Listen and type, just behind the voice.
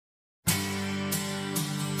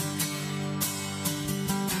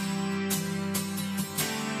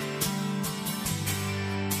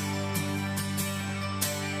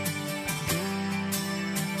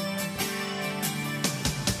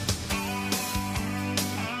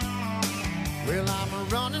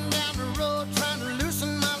running down the road trying to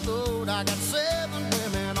loosen my load. I got 7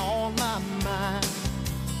 women on my mind.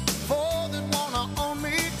 4 that wanna own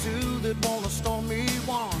me, 2 that wanna stone me,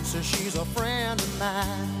 1 says she's a friend of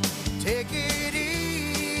mine. Take it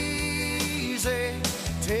easy,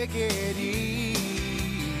 take it easy.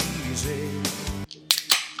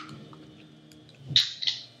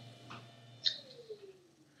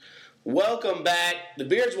 Welcome back, the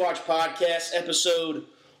Beards Watch Podcast, episode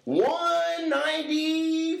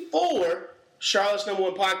 194, Charlotte's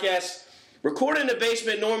 #1 podcast. Recorded in the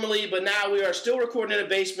basement normally, but now we are still recording in the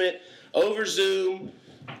basement over Zoom.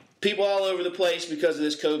 People all over the place because of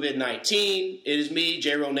this COVID-19. It is me,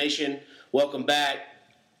 J-Roll Nation. Welcome back.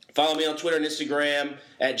 Follow me on Twitter and Instagram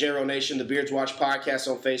at J-Roll Nation, the Beards Watch Podcast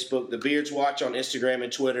on Facebook, the Beards Watch on Instagram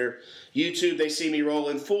and Twitter. YouTube, they see me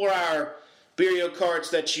rolling 4-hour Beerio carts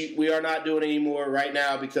that we are not doing anymore right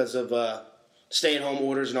now because of stay-at-home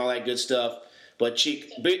orders and all that good stuff. But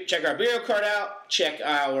check our Beerio cart out, check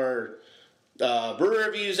our brewer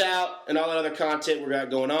reviews out, and all that other content we got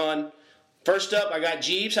going on. First up, I got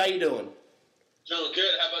Jeebs. How you doing? Doing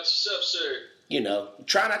good. How about yourself, sir? You know,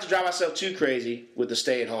 try not to drive myself too crazy with the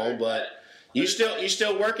stay-at-home, but you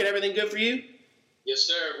still working? Everything good for you? Yes,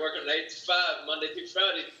 sir. Working 8 to 5, Monday through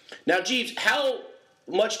Friday. Now, Jeebs, how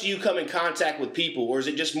much do you come in contact with people, or is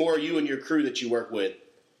it just more you and your crew that you work with?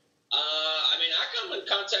 I come in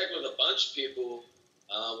contact with a bunch of people.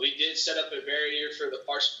 We did set up a barrier for the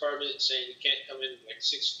parks department saying you can't come in like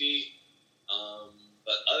 6 feet.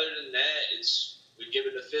 But other than that, we give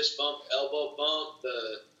it a fist bump, elbow bump,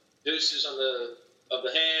 the deuces of the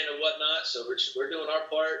hand and whatnot. So we're doing our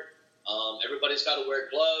part. Everybody's got to wear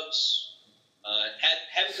gloves.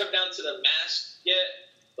 Haven't come down to the mask yet,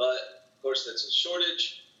 but of course, that's a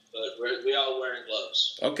shortage, but we all wearing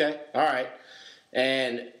gloves. Okay, all right.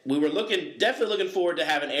 And we were definitely looking forward to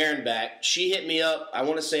having Erin back. She hit me up, I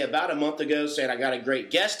want to say about a month ago, saying I got a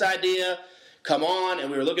great guest idea. Come on,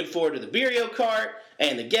 and we were looking forward to the Beerio cart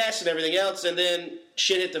and the guests and everything else, and then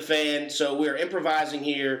shit hit the fan, so we're improvising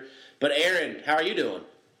here. But Erin, how are you doing?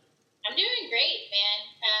 I'm doing great, man.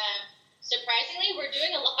 Surprisingly, we're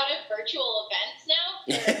doing a lot of virtual events now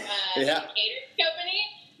for yeah. the catering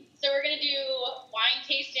company. So we're going to do wine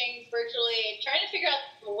tastings virtually, trying to figure out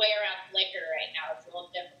the way around liquor right now. It's a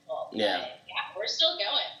little difficult. Yeah. But yeah, we're still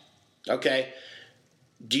going. Okay.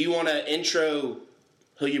 Do you want to intro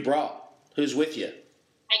who you brought? Who's with you?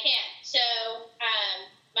 I can. So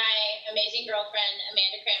my amazing girlfriend,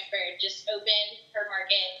 Amanda Cranford, just opened her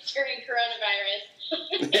market during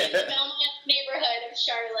coronavirus in the Belmont neighborhood of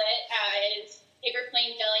Charlotte. It is Paper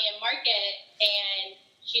Plane Deli and Market, and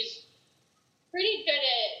she's pretty good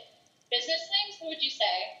at business things. What would you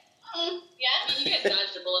say? Yeah? I mean, you guys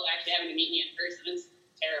dodged a bullet actually having to meet me in person. It's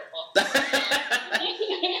terrible.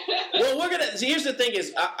 Well, here's the thing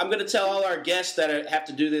is, I'm going to tell all our guests that have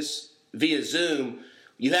to do this via Zoom,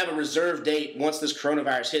 you have a reserve date once this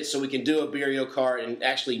coronavirus hits so we can do a Beerio cart and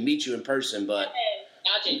actually meet you in person, but...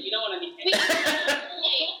 Gotcha, you don't want to meet me. We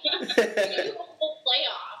can do a whole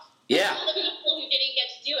playoff. Yeah. All the people who didn't get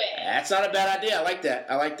to do it. That's not a bad idea. I like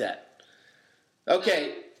that.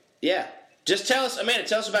 Okay, yeah. Just tell us, Amanda,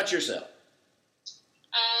 tell us about yourself.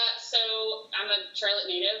 So I'm a Charlotte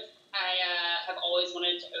native. I have always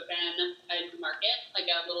wanted to open a market, like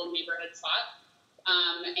a little neighborhood spot.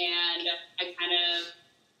 And I kind of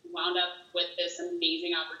wound up with this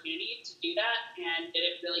amazing opportunity to do that and did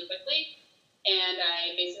it really quickly. And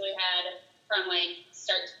I basically had from like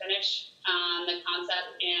start to finish the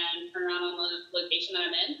concept and turn around on the location that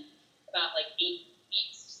I'm in about like 8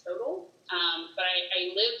 weeks total. But I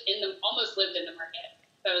almost lived in the market.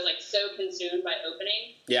 So I was like so consumed by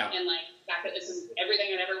opening. Yeah. And like fact that this is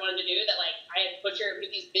everything I'd ever wanted to do that like I had butcher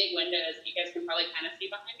with these big windows that you guys can probably kind of see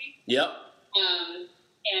behind me. Yep. And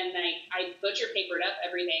I butcher papered up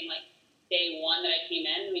everything like day one that I came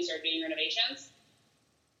in when we started doing renovations.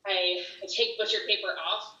 I take butcher paper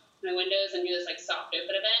off my windows and do this like soft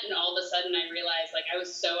open event, and all of a sudden I realized like I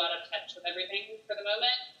was so out of touch with everything for the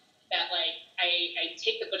moment that like I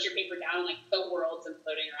take the butcher paper down and like the world's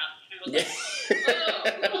imploding around me. And I was like, oh.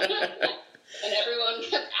 And everyone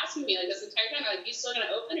kept asking me like this entire time, like, are you still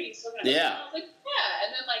gonna open? Are you still gonna open? And I was like, yeah.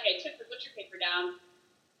 And then like I took the butcher paper down,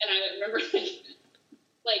 and I remember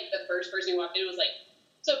like the first person who walked in was like,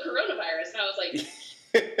 so coronavirus, and I was like,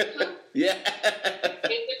 huh? Yeah.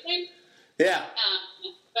 Basically. Yeah.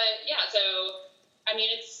 But yeah, so I mean,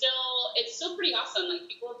 it's still pretty awesome. Like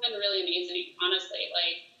people have been really amazing, honestly.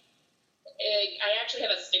 Like I actually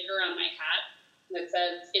have a sticker on my hat that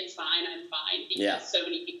says "It's fine, I'm fine," because so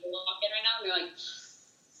many people walk in right now and they're like,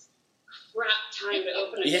 "Crap time to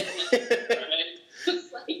open a business."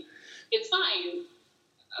 It's like it's fine.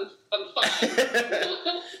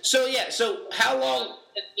 So how long?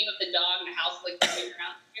 The theme of the dog in the house, like running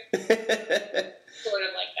around here. Sort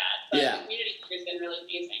of like that. But the community here has been really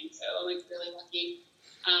amazing. So I'm like really lucky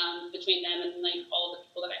between them and like all the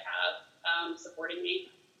people that I have supporting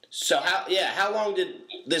me. So how long did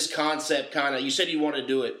this concept kind of? You said you wanted to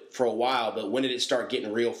do it for a while, but when did it start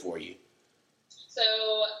getting real for you? So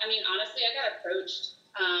I mean, honestly, I got approached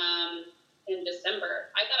in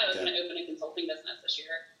December. I thought I was going to open a consulting business this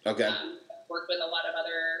year. Okay. Worked with a lot of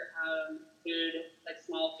other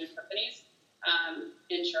small food companies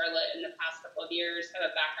in Charlotte in the past couple of years. I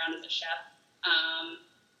have a background as a chef,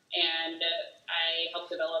 and I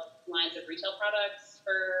helped develop lines of retail products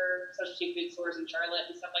for specialty food stores in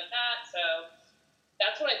Charlotte and stuff like that. So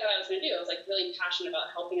that's what I thought I was going to do. I was like really passionate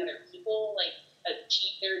about helping other people like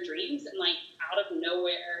achieve their dreams, and like out of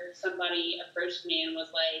nowhere, somebody approached me and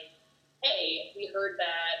was like, "Hey, we heard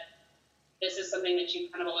that this is something that you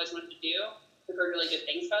kind of always wanted to do. We've heard really good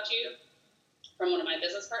things about you from one of my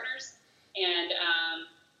business partners." And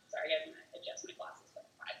sorry, I have to adjust my glasses like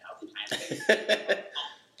 5,000 times.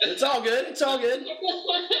 It's all good. It's all good.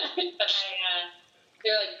 But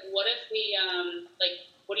they're like, "What if we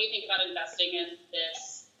what do you think about investing in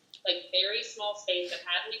this like very small space that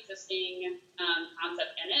had an existing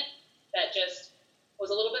concept in it that just was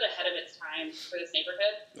a little bit ahead of its time for this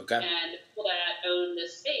neighborhood?" Okay. And people that own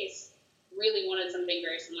this space really wanted something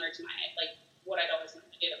very similar to what I'd always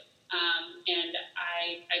wanted to do. And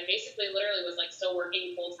I basically literally was like still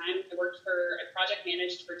working full time. I project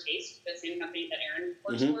managed for Taste, the same company that Erin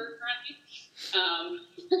works for currently,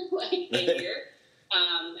 a year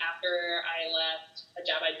after I left a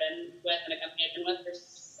job I'd been with and a company I'd been with for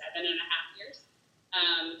 7.5 years.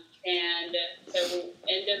 And so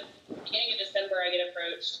beginning of December, I get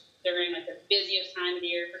approached during like the busiest time of the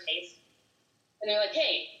year for Taste. And they're like,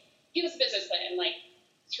 "Hey, give us a business plan, like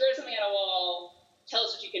throw something at a wall, tell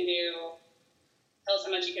us what you can do, tell us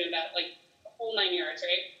how much you can invest," like the whole 9 yards,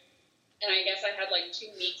 right? And I guess I had like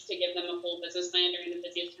 2 weeks to give them a full business plan during the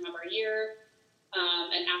busiest time of our year.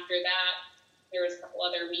 And after that, there was a couple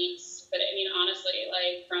other weeks. But I mean, honestly,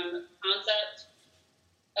 like from concept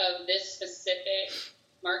of this specific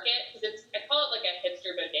market, because I call it like a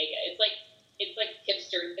hipster bodega. It's like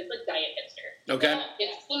hipster. It's like diet hipster. Okay.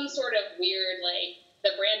 It's some sort of weird, like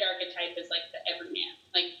the brand archetype is like the everyman.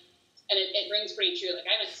 Like, and it rings pretty true. Like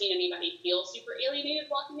I haven't seen anybody feel super alienated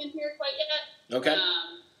walking in here quite yet. Okay.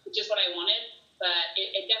 Which is what I wanted, but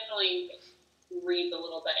it definitely reads a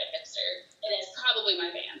little bit hipster. It is probably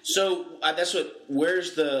my band. So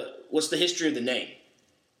what's the history of the name?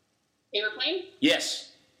 Paper Plane?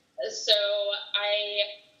 Yes. So I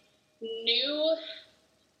knew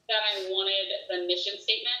that I wanted the mission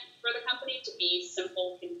statement for the company to be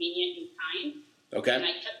simple, convenient, and kind. Okay. And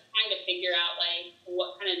I kept trying to figure out like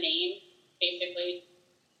what kind of name, basically.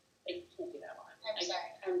 I can't do that one. I'm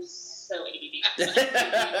sorry. I'm so ADD.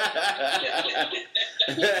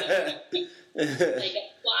 Like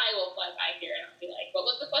a fly will fly by here and I'll be like, "What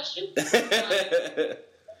was the question?"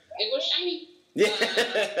 It was shiny. Yeah.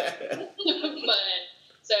 But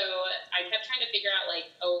so I kept trying to figure out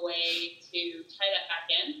like a way to tie that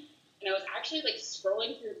back in, and I was actually like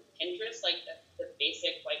scrolling through Pinterest, like the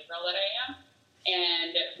basic white girl that I am,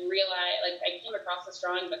 and realized like I came across this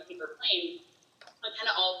drawing of a paper plane. It kind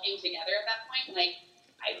of all came together at that point. Like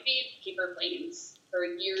I made paper planes for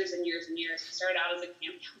years and years and years. I started out as a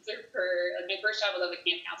camp counselor my first job was as a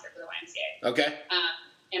camp counselor for the YMCA. Okay.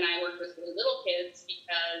 And I worked with really little kids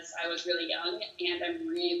because I was really young and I'm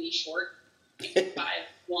really short, 5'1".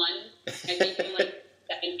 I think I'm like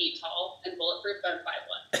 7 feet tall and bulletproof, but I'm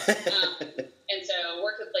 5'1". And so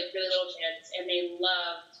worked with like really little kids, and they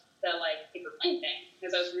loved the like paper plane thing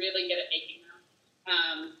because I was really good at making them.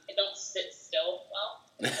 I don't sit still well.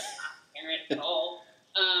 That's not apparent at all.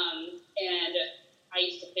 And I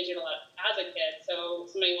used to fidget a lot as a kid. So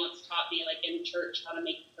somebody once taught me, like in church, how to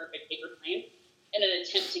make the perfect paper plane in an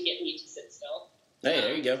attempt to get me to sit still. Hey,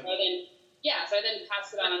 there you go. So I then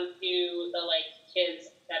passed it on to the like kids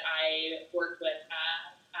that I worked with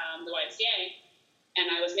at the YMCA, and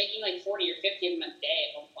I was making like 40 or 50 of them a day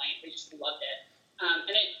at one point. They just loved it,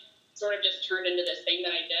 and it sort of just turned into this thing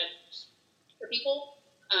that I did for people.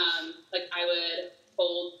 Like I would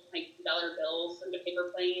fold like dollar bills into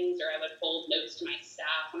paper planes, or I would fold notes to my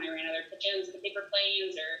staff when I ran other kitchens into paper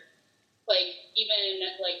planes, or like even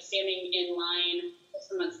like standing in line if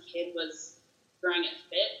someone's kid was throwing a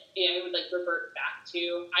fit, I would like revert back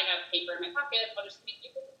to, I have paper in my pocket, I'll just make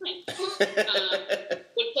paper plane.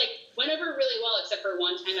 Which like went over really well, except for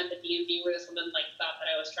one time at the DMV where this woman like thought that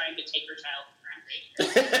I was trying to take her child for granted.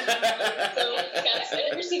 So guys, I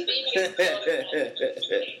never see babies. They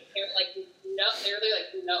were like, no, they were like,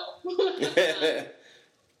 no.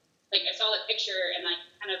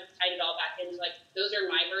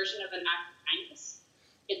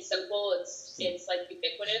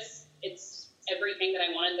 ubiquitous. It's everything that I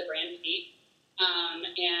wanted the brand to be.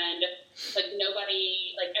 And like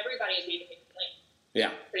everybody is made a paper plate.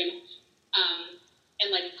 Yeah. Pretty much. And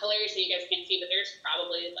like hilariously, you guys can't see, but there's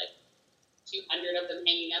probably like 200 of them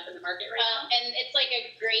hanging up in the market right now. And it's like a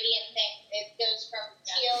gradient thing. It goes from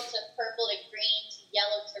teal to purple to green to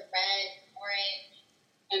yellow to red, orange.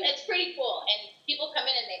 And it's pretty cool. And people come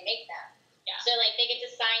in and they make them. Yeah. So like they get to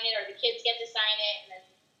sign it, or the kids get to sign it, and then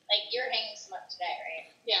like you're hanging some up today, right?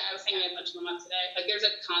 Yeah, I was hanging a bunch of them up today. Like there's a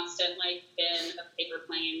constant like bin of paper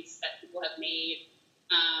planes that people have made.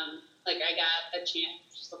 Like I got a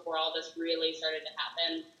chance just before all this really started to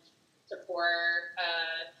happen to pour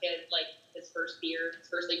a kid like his first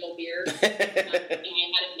legal beer. And I had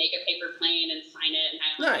to make a paper plane and sign it, and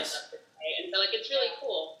I Nice. up today. And so like it's really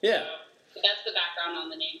cool. Yeah. So, but that's the background on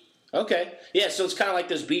the name. Okay. Yeah, so it's kind of like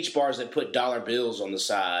those beach bars that put dollar bills on the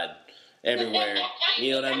side everywhere.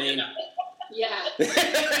 You know what I mean? Yeah.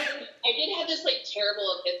 I did have this like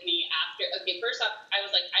terrible epiphany after. Okay, first off, I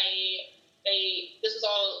was like, this was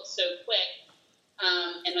all so quick,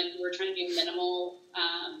 and like we were trying to do minimal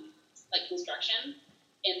like construction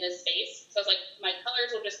in this space. So I was like, my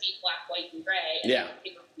colors will just be black, white, and gray. And Yeah. the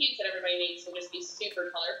paper planes that everybody makes will just be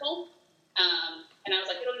super colorful. And I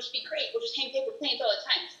was like, it'll just be great. We'll just hang paper planes all the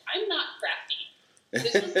time. I'm not crafty.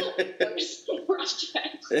 This was the first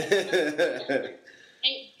project. Thank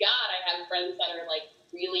God I have friends that are like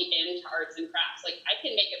really into arts and crafts. Like I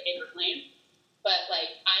can make a paper plane, but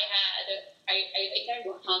like I think I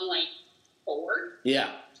hung like 4.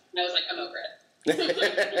 Yeah. And I was like, I'm over it. How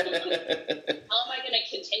am I going to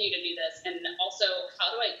continue to do this? And also,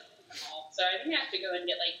 how do I clean them all? So I think I have to go and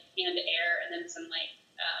get like hand air and then some like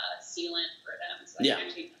sealant for them. So I can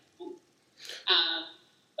actually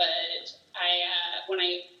but when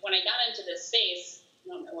I got into this space, I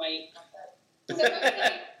don't know why you got that.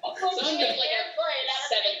 Someone gave like a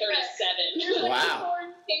 737. Wow.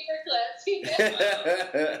 Paper clips.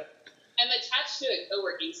 I'm attached to a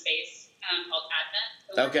co-working space called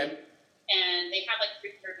Advent. Okay. And they have like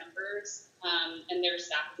 300 members, and their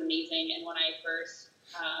staff is amazing. And when I first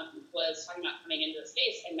was talking about coming into the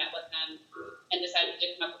space, I met with them and decided to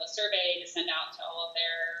come up with a survey to send out to all of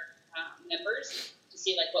their members to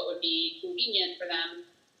see like what would be convenient for them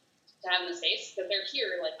to have in the space, because they're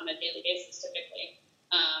here like on a daily basis typically.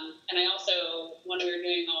 And I also, when we were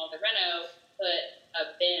doing all the reno, put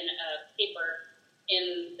a bin of paper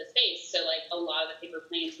in the space. So like a lot of the paper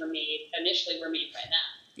planes initially were made by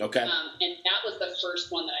them. Okay. And that was the first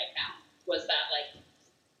one that I found, was that like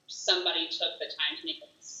somebody took the time to make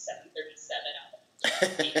like 737 out of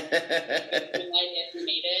it. Who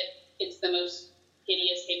made it? It's the most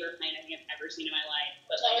hideous paper plane I think I've ever seen in my life.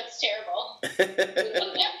 But like, it's terrible.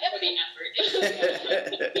 for the effort. I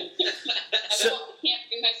can't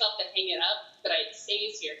bring myself to hang it up, but it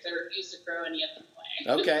stays here because I refuse to throw any of them away.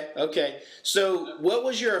 Okay. So what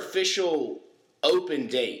was your official open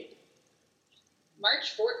date?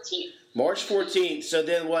 March 14th. March 14th. So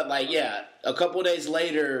then what, like, a couple of days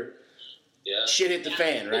later, shit hit the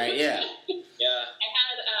fan, right? Yeah. Yeah.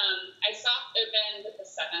 I soft opened the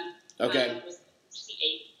 7th. Okay. It was the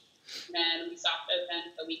 8th. And then we soft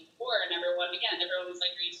opened the week before, and everyone was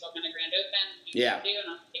like, are you still going to grand open? Yeah. And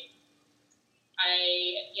I was like,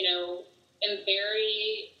 am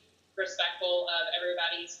very respectful of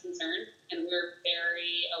everybody's concern, and we're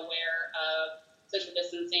very aware of social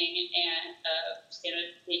distancing and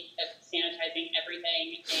sanitizing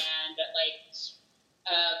everything, and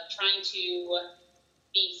trying to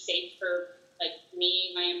be safe for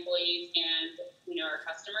me, my employees, and our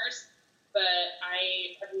customers. But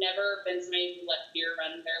I have never been somebody who let fear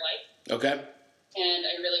run their life. Okay. And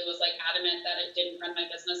I really was adamant that it didn't run my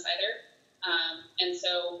business either. And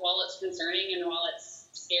so while it's concerning and while it's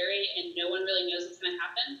scary and no one really knows what's going to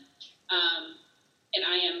happen, and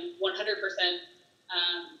I am 100%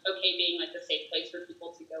 okay being the safe place for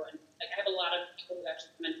people to go. And I have a lot of people who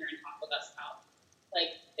actually come in here and talk with us about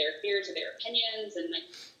their fears or their opinions, and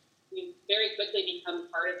we very quickly become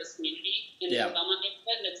part of this community in the Belmont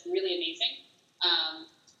neighborhood, and it's really amazing.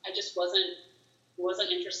 I just wasn't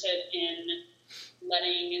interested in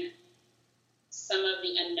letting some of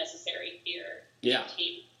the unnecessary fear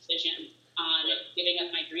dictate decision on giving up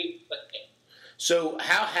my dream quickly. So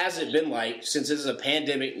how has it been since this is a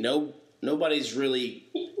pandemic? Nobody's really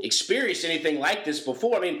experienced anything like this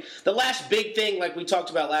before. I mean, the last big thing, like we talked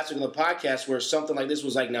about last week on the podcast, where something like this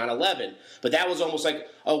was 9/11. But that was almost like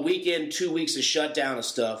a weekend, 2 weeks of shutdown of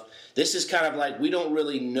stuff. This is kind of we don't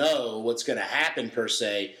really know what's going to happen per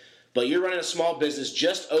se. But you're running a small business,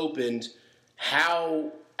 just opened.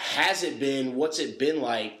 How has it been? What's it been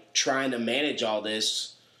like trying to manage all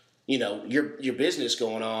this, your business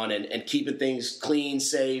going on and keeping things clean,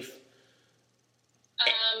 safe?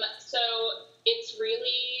 So it's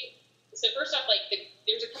really, first off,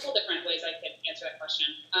 there's a couple different ways I could answer that question.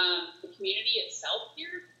 The community itself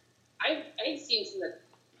here, I've seen some of the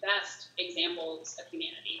best examples of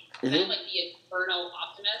humanity. Mm-hmm. I'm like the eternal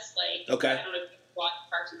optimist. Okay. I don't know if you watch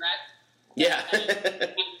Parks and Rec. Yeah.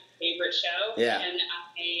 That's my favorite show. Yeah. And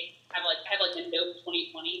I have a Nope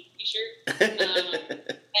 2020 t-shirt.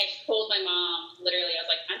 I told my mom, literally, I was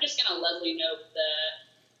like, I'm just going to Leslie Nope the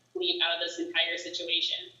leave out of this entire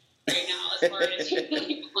situation right now as far as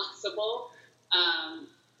humanly possible.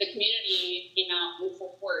 The community came out in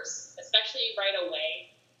full force, especially right away,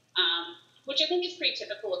 which I think is pretty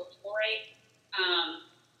typical of people, right?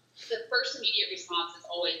 The first immediate response is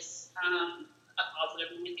always a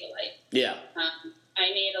positive one, I feel like. Yeah.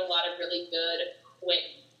 I made a lot of really good, quick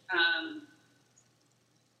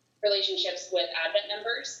relationships with Advent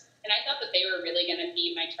members, and I thought that they were really going to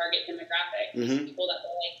be my target demographic, Mm-hmm. people that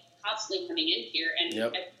were constantly coming in here. And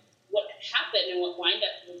Yep. what happened and what wound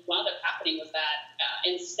up happening was that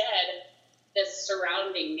instead, this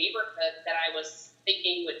surrounding neighborhood that I was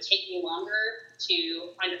thinking would take me longer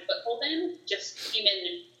to find a foothold in just came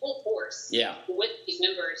in full force. Yeah. With these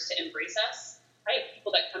members to embrace us. I have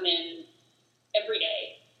people that come in every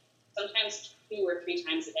day, sometimes 2 or 3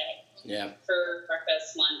 times a day. Yeah. For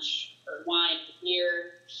breakfast, lunch, for wine, for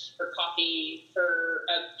beer, for coffee, for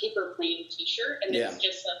a paper plane t-shirt, and Yeah. it's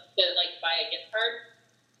just to buy a gift card.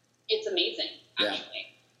 It's amazing,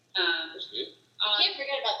 actually. You can't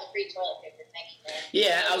forget about the free toilet paper. Thank you, Dad.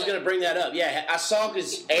 Yeah, I was going to bring that up. Yeah, I saw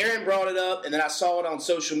because Erin brought it up, and then I saw it on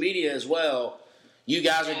social media as well. You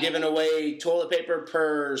guys are giving away toilet paper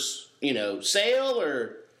per, sale,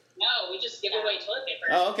 or? No, we just give away toilet paper.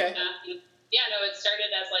 Oh, okay. It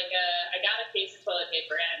started as I got a case of toilet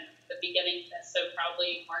paper in the beginning, so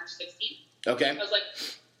probably March 16th. Okay. I was like,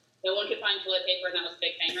 no one could find toilet paper, and that was a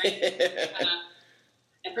big thing, right?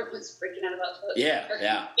 Everyone's freaking out about toilet paper.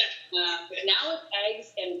 Yeah. Now it's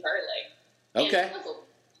eggs and garlic. Okay. And puzzles.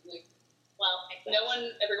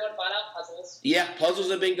 Everyone bought out puzzles. Yeah,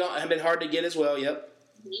 puzzles have been hard to get as well. Yep.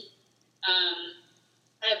 Mm-hmm.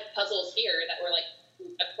 I have puzzles here that were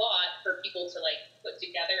I bought for people to put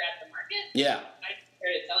together at the market. Yeah. I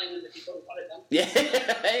started selling them to people who wanted them. Yeah.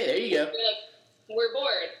 Hey, there you go. They're like, we're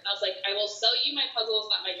bored. I was like, I will sell you my puzzles,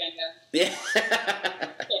 not my Jenga. Yeah.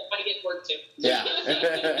 I get bored too. Yeah.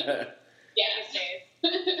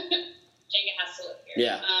 Jenga has to live here.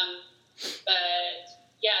 Yeah. But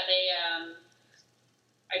yeah, they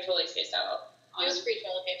I totally spaced out. It was free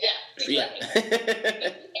toilet paper. Yeah. I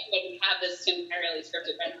wouldn't have this entirely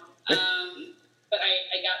scripted right now. But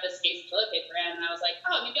I got this case of toilet paper in, and I was like,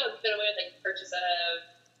 oh, maybe I'll give it away with purchase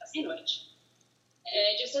a sandwich. And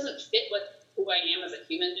it just doesn't fit with who I am as a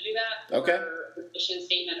human to do that. Okay. Or the mission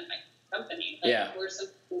statement of my company. We're so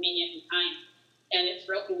convenient and kind. And it's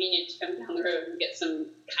real convenient to come down the road and get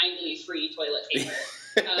some kindly free toilet paper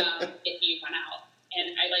if you run out.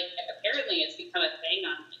 And apparently it's become a thing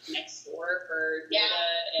on Nextdoor for data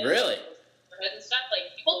and really? And stuff.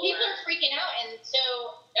 People are freaking out, and so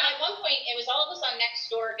at one point it was all of us on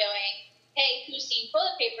Nextdoor going, "Hey, who's seen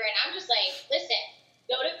toilet paper?" And I'm just like, "Listen,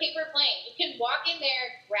 go to Paper Plane. You can walk in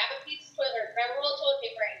there, grab a piece of toilet, grab a roll of toilet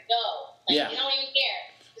paper, and go. You don't even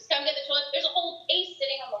care. Just come get the toilet. There's a whole case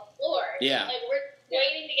sitting on the floor. Yeah. We're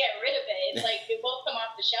waiting to get rid of it. It's it won't come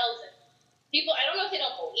off the shelves." And people, I don't know if they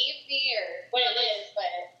don't believe me or what it is,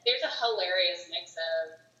 but there's a hilarious mix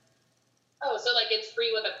of, so it's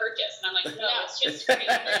free with a purchase. And I'm like, no, it's just free. take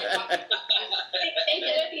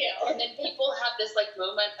it with you. And then people have this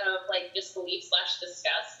moment of disbelief /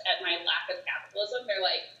 disgust at my lack of capitalism. They're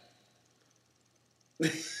like,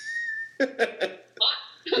 what?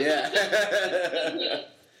 Yeah.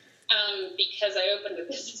 Because I opened a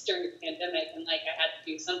business during the pandemic, and I had to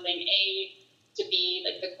do something to be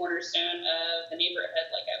the cornerstone of the neighborhood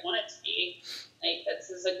I want it to be. This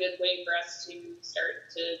is a good way for us to start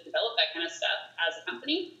to develop that kind of stuff as a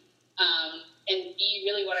company, and be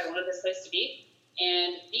really what I wanted this place to be,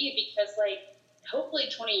 and be because hopefully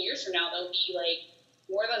 20 years from now there'll be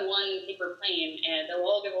more than one paper plane, and they'll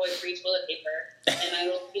all give away free toilet paper, and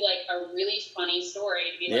it'll be a really funny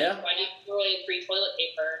story to be why do you give away free toilet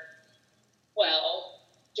paper? Well,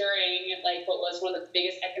 during what was one of the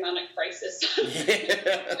biggest economic crises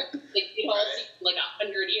we've all seen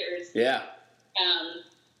 100 years. Yeah.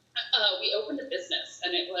 We opened a business,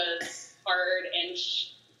 and it was hard, and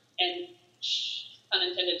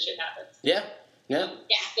unintended shit happens. Yeah.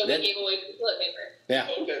 So we gave away toilet paper. Yeah.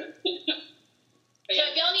 Okay. So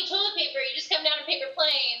if y'all need toilet paper, you just come down to Paper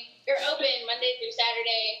Plane. They're open Monday through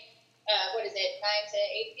Saturday, what is it, 9 to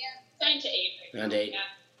 8 p.m.? 9 to 8. 9 to 8. Yeah.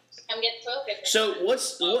 Come get toilet paper. So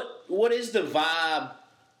what is the vibe?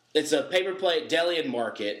 It's a paper plate deli and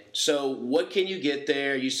market. So what can you get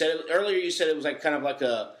there? You said earlier. You said it was like kind of like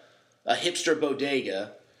a hipster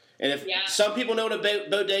bodega. And if some people know what a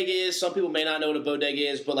bodega is, some people may not know what a bodega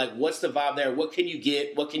is. But like, what's the vibe there? What can you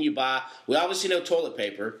get? What can you buy? We obviously know toilet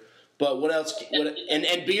paper, but what else?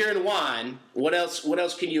 And beer and wine. What else? What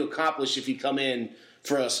else can you accomplish if you come in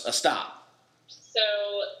for a stop? So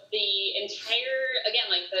the entire,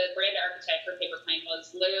 again, like the brand archetype for Paper Plane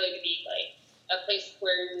was literally to be like a place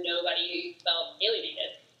where nobody felt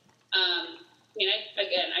alienated.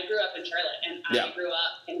 I grew up in Charlotte, and I grew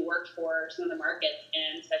up and worked for some of the markets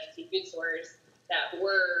and specialty food stores that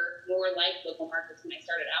were more like local markets when I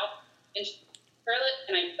started out in Charlotte,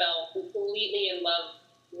 and I fell completely in love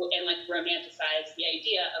and like romanticized the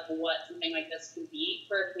idea of what something like this could be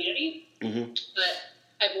for a community. Mm-hmm. But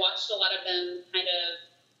I've watched a lot of them kind of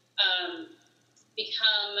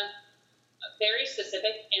become very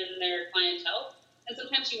specific in their clientele. And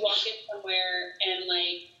sometimes you walk in somewhere and,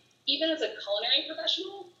 like, even as a culinary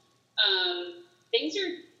professional, things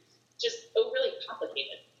are just overly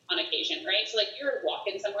complicated on occasion, right? So, like, you're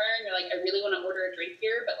walking somewhere and you're like, I really want to order a drink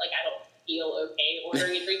here, but, like, I don't feel okay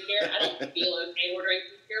ordering a drink here. I don't feel okay ordering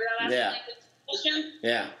food here without asking, like, this question.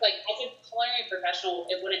 Yeah. Like, as a culinary professional,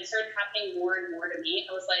 when it started happening more and more to me,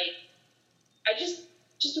 I was like, I just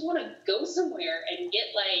want to go somewhere and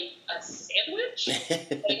get, like, a sandwich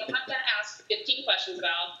that I don't have to ask 15 questions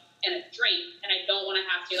about and a drink, and I don't want to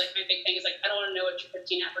have to, like, my big thing is, like, I don't want to know what your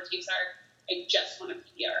 15 aperitifs are. I just want a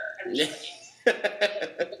PBR and a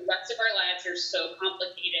The rest of our lives are so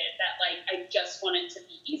complicated that, like, I just want it to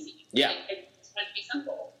be easy. Yeah. Like, I just want it to be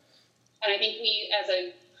simple. And I think we, as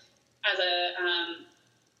a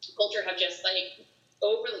culture, have just, like,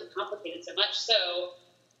 overly complicated so much. So,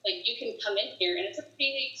 like, you can come in here, and it's a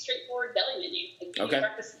pretty straightforward deli menu. Like, we do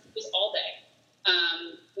breakfast all day.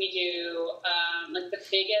 We do, like, the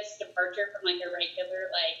biggest departure from, like, a regular,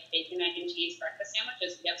 like, bacon, egg, and cheese breakfast sandwich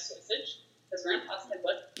is we have sausage, because we're in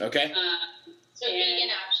Plasmidwood. Okay. So vegan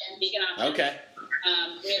options. Vegan options. Okay.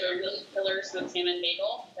 We have a really killer smoked salmon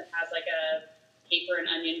bagel that has, like, a caper and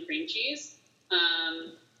onion cream cheese.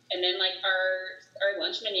 And then, like, our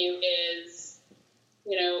lunch menu is,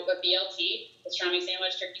 you know, a BLT, pastrami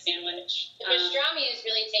sandwich, turkey sandwich. The pastrami is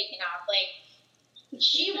really taking off. Like,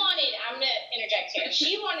 she wanted, I'm going to interject here,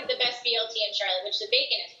 she wanted the best BLT in Charlotte, which the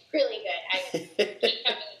bacon is really good. I keep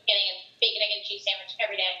coming and getting a bacon, egg, and cheese sandwich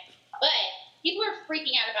every day. But people are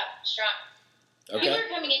freaking out about the pastrami. Okay. People are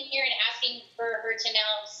coming in here and asking for her to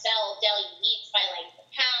now sell deli meats by, like, the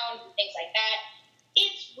pound and things like that.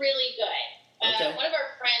 It's really good. One of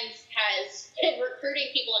our friends has been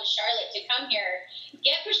recruiting people in Charlotte to come here,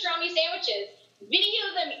 get pastrami sandwiches, video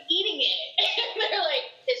them eating it, and they're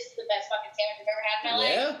like, this is the best fucking sandwich I've ever had in my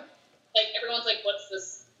life. Yeah. Like, everyone's like, what's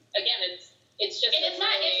this? Again, it's just... And it's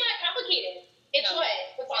not complicated. It's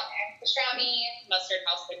what's on there. Pastrami, mustard,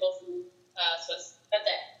 house pickles, and Swiss. That's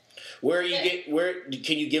it.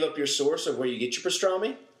 Can you give up your source of where you get your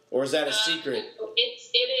pastrami? Or is that a secret?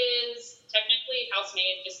 It is technically house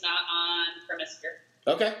made, just not on premise here.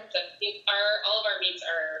 Okay. So all of our meats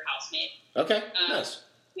are house made. Okay. Nice.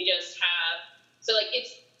 We just have, so, like,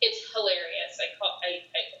 it's hilarious. I call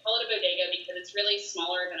it a bodega because it's really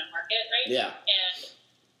smaller than a market, right? Yeah. And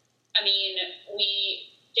I mean,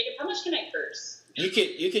 Jacob, how much can I curse? You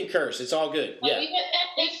can curse. It's all good. Well, yeah.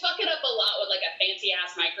 We fuck it up a lot with, like, a fancy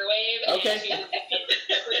ass microwave. Okay. And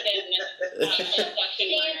freaking induction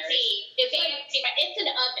burners. It's an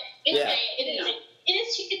oven.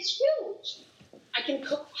 It's huge. I can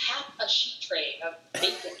cook half a sheet tray of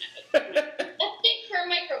bacon. That's big for a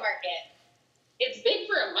micro market. It's big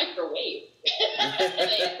for a microwave.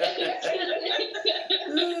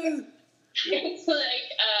 It's like,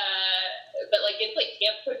 but, like, it's like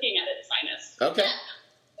camp cooking at its finest. Okay.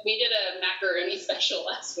 We did a macaroni special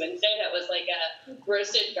last Wednesday that was like a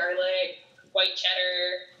roasted garlic, white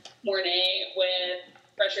cheddar, mornay with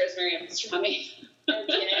fresh rosemary and pastrami. But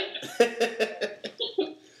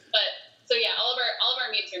so yeah, all of our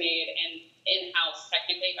meats are made in house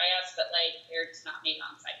technically by us, but, like, they're just not made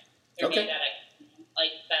on site. They're made at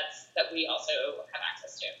that we also have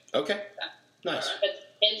access to. Okay. So, nice. But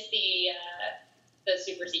hence the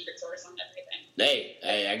super secret source on everything. Hey,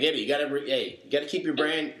 I get it. You gotta keep your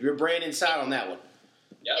brand inside on that one.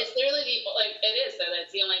 Yep. It's literally it is though.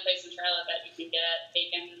 That's the only place in Charlotte that you can get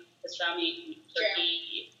bacon, pastrami,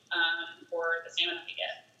 turkey, or the salmon that we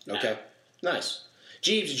get. Okay, nice.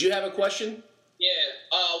 Jeebs, did you have a question? Yeah.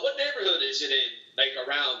 What neighborhood is it in? Like,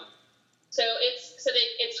 around? So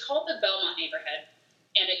it's called the Belmont neighborhood,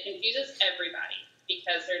 and it confuses everybody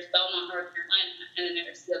because there's Belmont, North Carolina, and then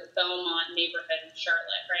there's the Belmont neighborhood in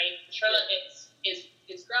Charlotte, right? Charlotte is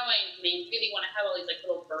growing, and they really want to have all these like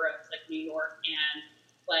little boroughs like New York and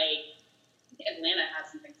like Atlanta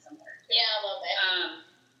has something similar. Yeah, a little bit.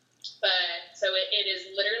 But so it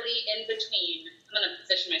is literally in between. I'm gonna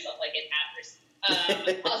position myself like an actress.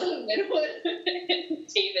 Also Midwood and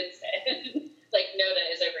Davidson. Like Noda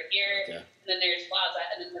is over here, Okay. and then there's Plaza,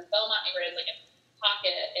 and then the Belmont neighborhood is like a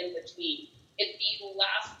pocket in between. It's the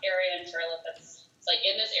last area in Charlotte that's like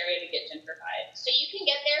in this area to get gentrified. So you can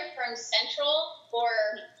get there from Central or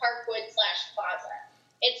Parkwood/Plaza.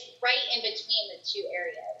 It's right in between the two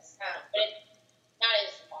areas, but it's not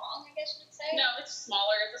as long, I guess you would say. No, it's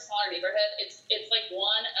smaller. It's a smaller neighborhood. It's like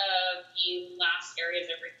one of the last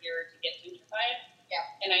areas over here to get gentrified. Yeah.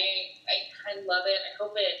 And I love it. I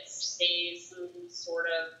hope it stays some sort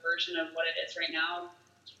of version of what it is right now.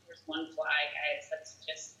 There's one fly, guys. That's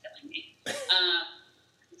just killing me.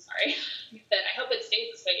 I'm sorry. But I hope it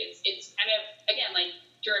stays this way. It's kind of, again, like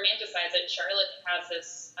to romanticize it, Charlotte has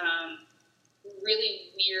this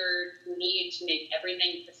really weird need to make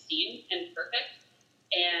everything pristine and perfect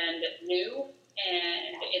and new,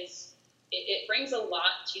 and it brings a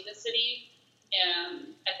lot to the city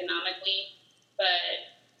economically, but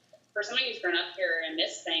for somebody who's grown up here and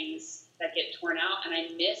missed things that get torn out, and I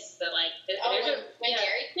miss the like. When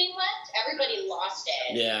Dairy Queen left, everybody lost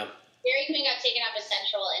it. Yeah. Dairy Queen got taken off of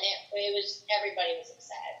Central, and it was everybody was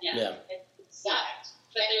upset. Yeah. It sucked.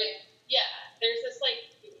 But there's this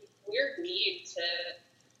like weird need to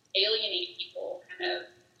alienate people, kind of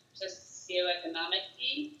just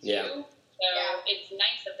socioeconomically too. Yeah. So it's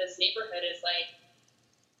nice that this neighborhood is like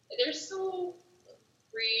there's still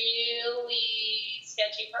really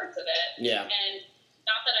sketchy parts of it. Yeah. And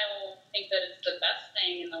not that I will think that it's the best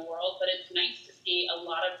thing in the world, but it's nice to see a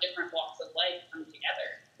lot of different walks of life come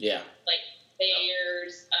together. Yeah. Like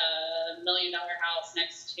there's a $1 million house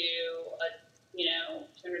next to a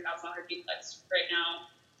 $200,000 duplex right now,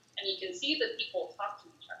 and you can see that people talk to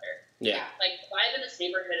each other. Yeah. Like the vibe in this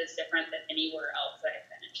neighborhood is different than anywhere else that I've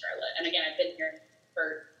been in Charlotte. And again, I've been here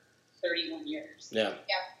for 31 years. Yeah.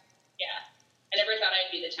 Yeah. I never thought I'd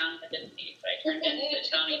be the townie that didn't leave, but I turned into the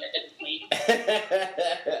townie that didn't leave.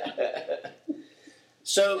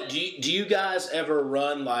 So, do you guys ever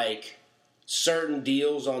run like certain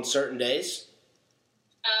deals on certain days?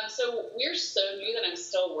 So we're so new that I'm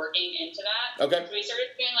still working into that. Okay. So we started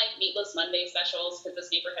doing like Meatless Monday specials because this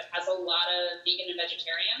neighborhood has a lot of vegan and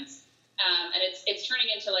vegetarians, and it's turning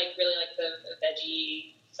into like really like the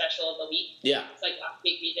veggie special of the week. Yeah. It's like last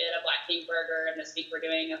week we did a Black King burger, and this week we're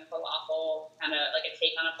doing a falafel, kind of like a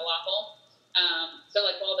take on a falafel. So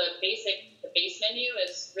like while the base menu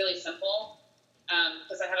is really simple,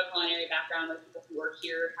 because I have a culinary background, the people who work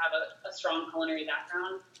here have a strong culinary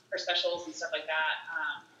background. Our specials and stuff like that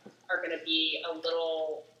are going to be a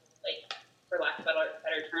little, like, for lack of a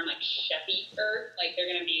better term, like chefy-er. Like they're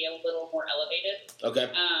going to be a little more elevated.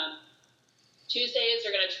 Okay. Tuesdays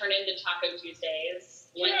are going to turn into Taco Tuesdays.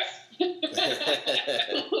 Yeah, a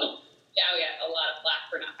lot of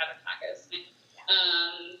flack for not having tacos.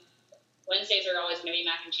 Wednesdays are always going to be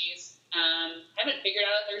mac and cheese. I haven't figured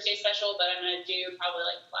out a Thursday special, but I'm going to do probably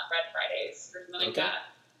like flatbread Fridays or something like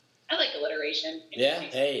that. I like alliteration. Yeah,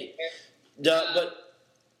 hey.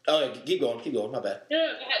 Keep going, my bad. No,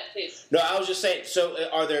 go ahead, please. No, I was just saying, so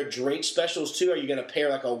are there drink specials too? Are you going to pair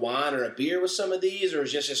like a wine or a beer with some of these, or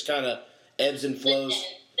is it just kind of ebbs and flows?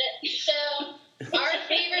 So, our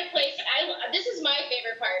favorite place, this is my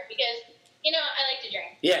favorite part because, I like to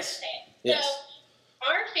drink. Yes. Yes. So,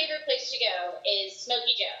 our favorite place to go is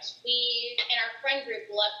Smoky Joe's. We, in our friend group,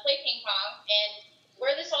 love to play ping pong, and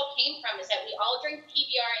where this all came from is that we all drink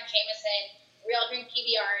PBR and Jameson. We all drink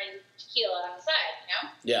PBR and tequila on the side,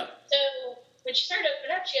 Yeah. So when she started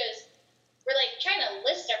opening up, she goes, we're like trying to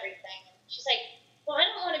list everything. And she's like, well, I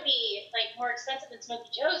don't want to be like more expensive than Smoky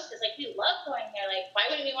Joe's because like we love going there. Like, why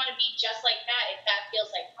wouldn't we want to be just like that if that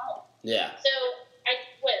feels like home? Yeah. So like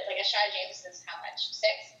a shot of Jameson is how much? $6?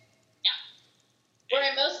 Yeah. Where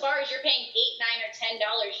in most bars you're paying $8, $9, or $10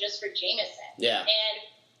 just for Jameson. Yeah. And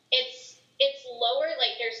it's lower.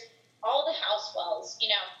 Like there's all the house wells,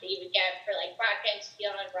 that you would get for like vodka and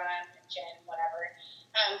tequila and rum and gin, whatever.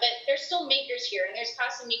 But there's still makers here, and there's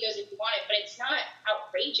Casamigos if you want it, but it's not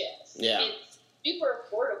outrageous. Yeah. It's super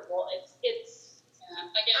affordable. I'm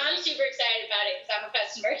super excited about it because I'm a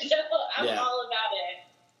customer, so I'm all about it.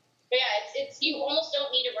 But yeah, it's you almost don't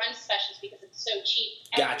need to run specials because it's so cheap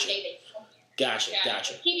every day they come here. Gotcha.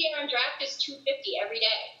 PBR on draft is $2.50 every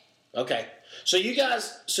day. Okay. So you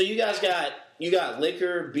guys got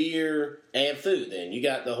liquor, beer, and food. Then you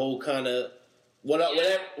got the whole kind of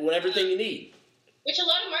everything you need. Which a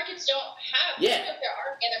lot of markets don't have. Yeah. I don't know if there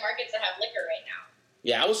are other markets that have liquor right now.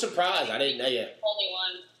 Yeah, I was surprised. I didn't know yet. Only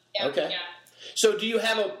one. Yeah, Okay. Yeah. So do you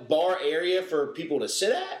have a bar area for people to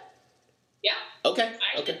sit at? Yeah. Okay.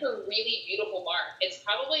 I actually have a really beautiful bar. It's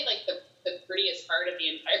probably like the prettiest part of the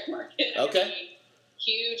entire market. Okay. I mean,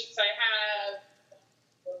 huge. So I have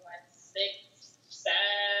 4, 5, 6, 7,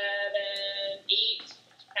 8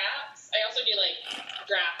 taps. I also do like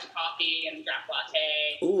draft coffee and draft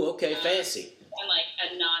latte. Ooh, okay, fancy. And like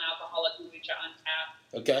a non-alcoholic kombucha on tap.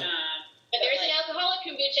 Okay. But there's an alcoholic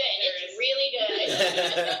kombucha, and it's really good.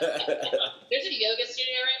 There's a yoga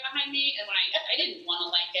studio right behind me, and when I didn't want to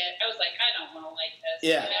like it, I was like, I don't want to like this.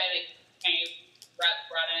 Yeah. And I like kind of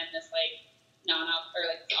brought in this like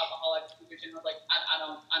alcoholic kombucha, and I was like, I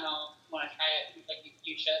don't want to try it. He's like,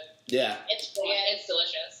 you should. Yeah. It's good. It's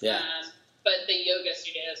delicious. Yeah. But the yoga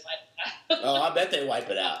studio is like that. Oh, I bet they wipe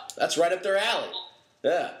it out. That's right up their alley.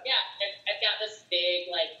 Yeah. Yeah, I've got this big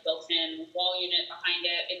like built-in wall unit behind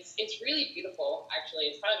it. It's really beautiful, actually.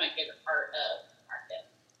 It's probably my favorite part of the market,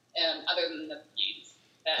 other than the planes.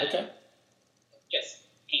 Okay. Just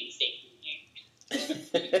painstakingly.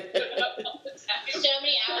 So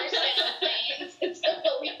many hours spent on planes. It's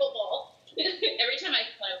unbelievable. Every time I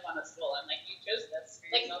climb up on a stool, I'm like, you chose this.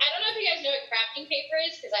 Like, I don't know if you guys know what crafting paper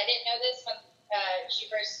is, because I didn't know this when she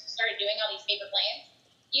first started doing all these paper planes.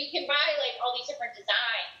 You can buy like all these different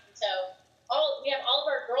designs, and so we have all of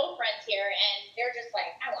our girlfriends here, and they're just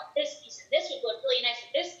like, I want this piece, and this would look really nice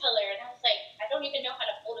with this color, and I was like, I don't even know how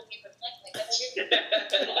to fold a paper plane. Like, I don't even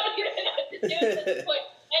know how to do it at this point.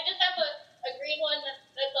 I just have a green one.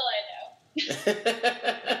 That's all I know.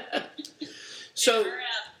 So,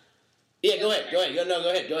 yeah, go ahead. No, go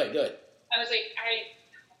ahead. I was like, I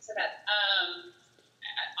said that.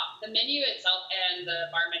 The menu itself and the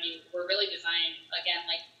bar menu were really designed, again,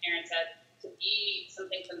 like Erin said, to be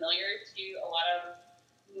something familiar to a lot of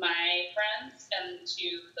my friends and to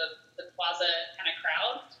the plaza kind of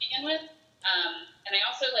crowd to begin with. And I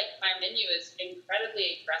also, like, my menu is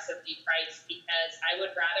incredibly aggressively priced because I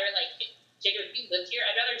would rather, like, Jacob, if you lived here,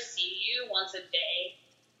 I'd rather see you once a day,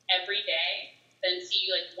 every day, than see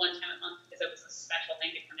you, like, one time a month because it was a special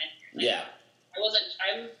thing to come in here. Like, Yeah.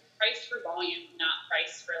 I'm priced for volume, not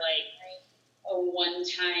priced for like a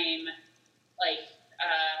one-time like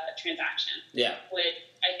transaction. Yeah. Which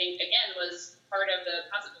I think again was part of the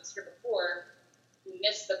concept that was here before. We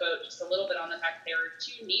missed the boat just a little bit on the fact that they were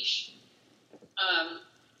too niche,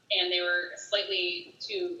 and they were slightly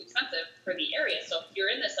too expensive for the area. So if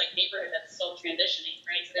you're in this like neighborhood that's still transitioning,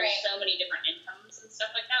 right? So there's so many different incomes and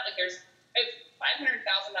stuff like that. Like there's $500,000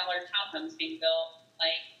 townhomes being built,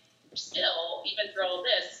 like. Still, even through all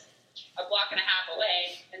this, a block and a half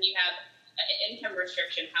away, and you have income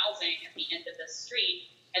restriction housing at the end of the street,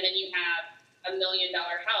 and then you have $1 million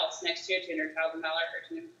house next to a $200,000 or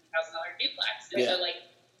 $250,000 duplex. And so, like,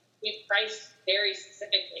 we priced very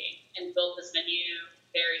specifically and built this menu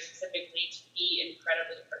very specifically to be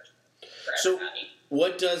incredibly approachable for everybody. So,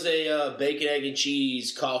 what does a bacon, egg, and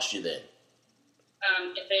cheese cost you then?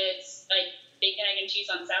 If it's like bacon, egg, and cheese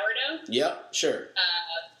on sourdough. Yep, sure.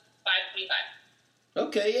 $5.25.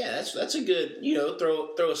 Okay, yeah, that's a good,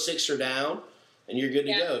 throw a sixer down, and you're good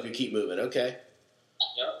to go if you keep moving. Okay.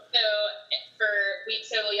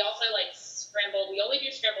 So we also like scrambled. We only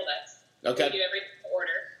do scrambled eggs. Okay. We do everything to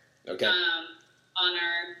order. Okay. On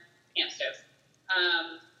our camp stove,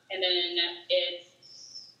 and then it's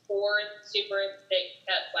 4 super thick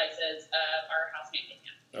cut slices of our house-made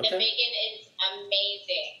bacon. Okay. The bacon is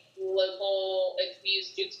amazing. Local. We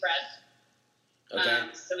use Jeebs bread.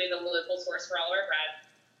 Okay. So we have a local source for all of our bread.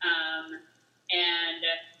 And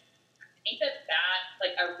I think that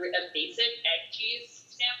like a basic egg cheese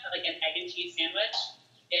like an egg and cheese sandwich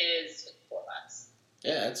is $4.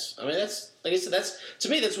 Yeah, that's like I said, to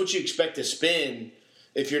me that's what you expect to spend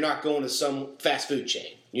if you're not going to some fast food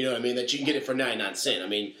chain. You know what I mean? That you can get it for 99 cents. I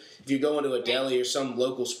mean, if you go into a deli or some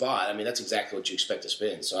local spot, I mean that's exactly what you expect to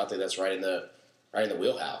spend. So I think that's right in the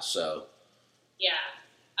wheelhouse. So yeah.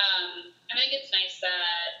 I think it's nice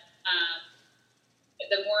that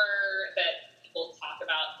the more that people talk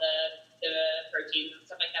about the proteins and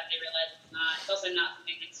stuff like that, they realize it's also not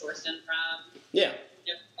something that's sourced in from no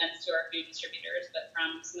offense to our food distributors, but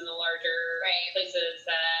from some of the larger places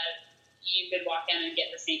that you could walk in and get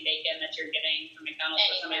the same bacon that you're getting from McDonald's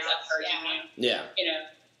or somebody's upcharging you. Yeah.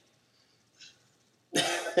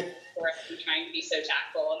 Or I'm trying to be so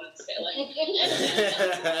tactful and it's failing.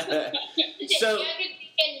 So.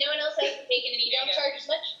 And no one else has the bacon, and you don't charge as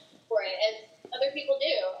much for it as other people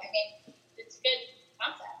do. I mean, it's a good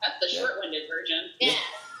concept. That's the short-winded version. Yeah.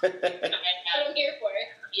 That's what I'm here for.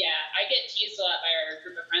 Yeah, I get teased a lot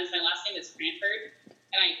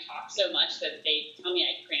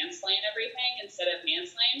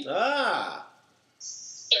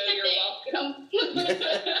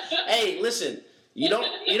listen, you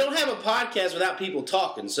don't have a podcast without people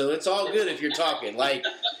talking, so it's all good if you're talking. Like,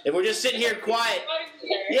 if we're just sitting here quiet,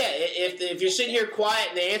 yeah, if you're sitting here quiet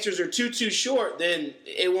and the answers are too short, then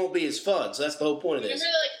it won't be as fun. So that's the whole point of this.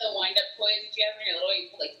 Remember, like, the wind-up toys that you have when you're little, you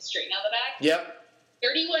pull, like, the string out the back? Yep.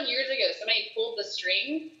 31 years ago, somebody pulled the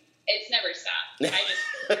string. It's never stopped.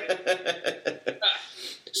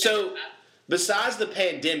 So, besides the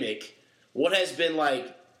pandemic, what has been,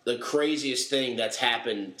 like, the craziest thing that's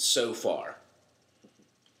happened so far?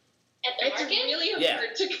 At the It's market? really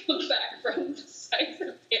hard to come back from besides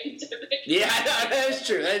the pandemic. Yeah, that's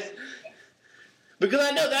true. Because I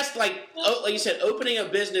know that's like you said, opening a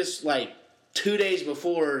business like 2 days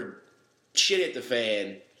before shit hit the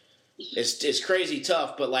fan is crazy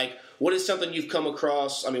tough. But like, what is something you've come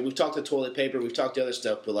across? I mean, we've talked to toilet paper, we've talked to other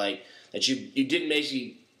stuff, but like that you didn't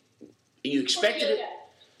basically you expected it.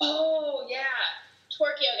 Oh yeah,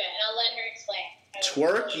 Twerk yoga, and I'll let her explain.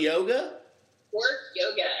 Twerk yoga. work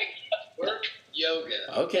yoga. Work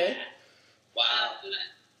yoga. Okay. Wow.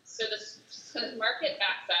 So the market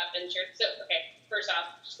backs up and shares. So, okay, first off,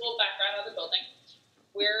 just a little background on the building.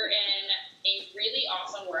 We're in a really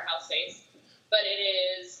awesome warehouse space, but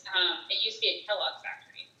it used to be a Kellogg's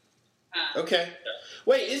factory. Okay.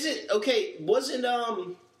 Wait, is it okay? Wasn't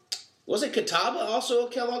Catawba also a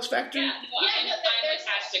Kellogg's factory? Yeah, I'm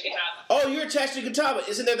attached to Catawba. Oh, you're attached to Catawba.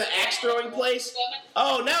 Isn't there the axe throwing place?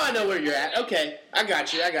 Oh, now I know where you're at. Okay, I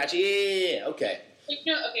got you. Yeah. Okay. So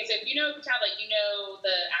if you know Catawba, you know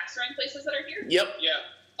the axe throwing places that are here? Yep. Yeah.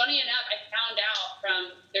 Funny enough, I found out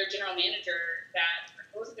from their general manager that,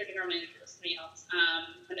 it wasn't their general manager, it was somebody else, a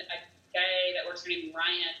guy that works for named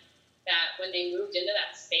Ryan, that when they moved into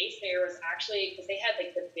that space, there was actually, because they had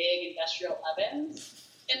like the big industrial ovens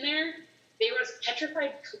in there, there was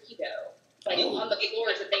petrified cookie dough, like on the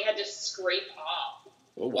floors that they had to scrape off.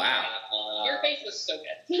 Oh, wow. Your face was so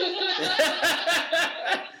good.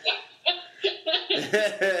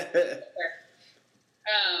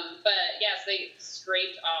 But yes, they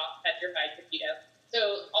scraped off petrified cookie dough.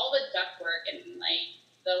 So all the ductwork and like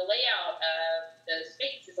the layout of the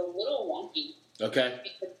space is a little wonky. Okay.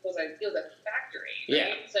 Because it was a factory, right?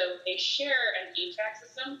 Yeah. So they share an HVAC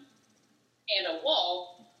system and a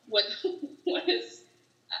wall with what is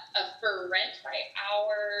a for rent by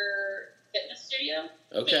hour fitness studio.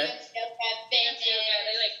 Okay. They're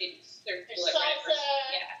salsa.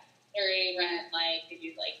 Yeah. They rent they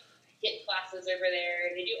do HIIT classes over there.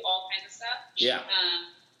 They do all kinds of stuff. Yeah.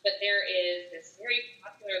 But there is this very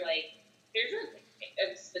popular there's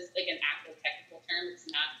an actual technical term. It's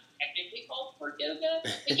not technically called work yoga.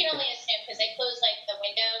 We can only assume because they close the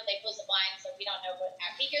window, they close the blinds, so we don't know what.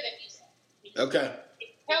 We hear the music. Okay.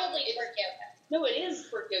 It's probably twerk yoga. No, it is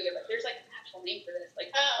work yoga, but there's an actual name for this. I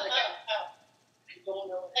don't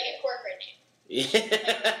know. Like a corporate name. Yeah.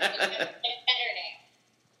 Like a better name.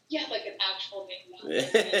 Yeah, like an actual name. Work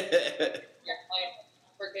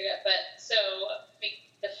yoga. But so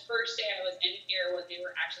the first day I was in here, when they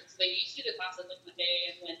were actually, so they used to do the classes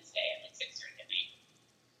Monday and Wednesday at 6:30 at night.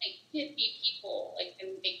 50 people,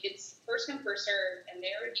 and it's first come, first serve, and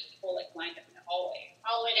there would be people lined up in the hallway.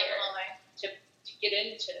 All the way down the hallway. To get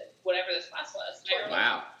into whatever this class was. And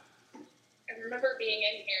Wow. I remember being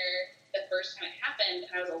in here the first time it happened,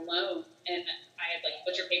 and I was alone, and I had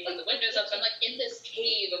butcher paper in the windows up, so I'm in this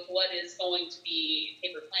cave of what is going to be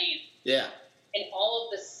paper plane. Yeah. And all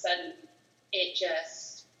of a sudden, it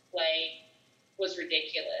just was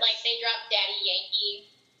ridiculous. They dropped Daddy Yankee,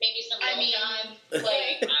 maybe some Lil Jon.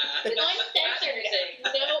 Uncensored.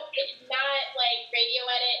 Nope, not radio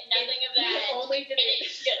edit, nothing of that. Only and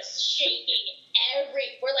it's just shaking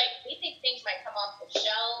we're we think things might come off the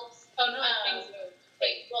shelves. Oh no, things moved.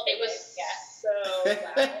 It was so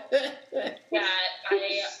loud that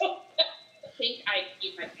I think I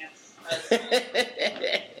peed my pants. And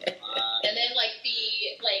then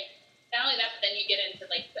not only that, but then you get into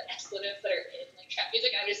the expletives that are in trap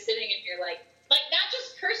music. I'm just sitting in here not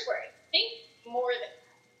just curse words. Think more than that.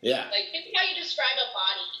 Yeah. Think how you describe a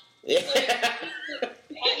body. Yeah.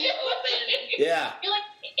 you open. Yeah. You're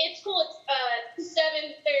it's cool. It's 7:30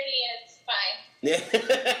 and it's fine. Yeah. Fine.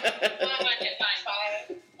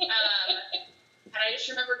 And I just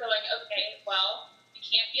remember going, okay, well, you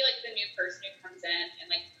can't be the new person who comes in,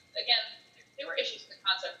 and again, there were issues with the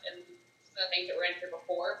concept and some of the things that were in here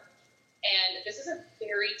before. And this is a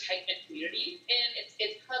very tight-knit community, and it's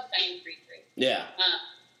Hub 933. Yeah.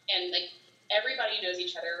 And everybody knows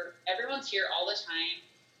each other. Everyone's here all the time.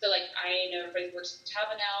 So I know everybody who works at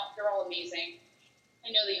Catawba now. They're all amazing. I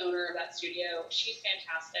know the owner of that studio. She's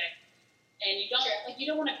fantastic. And you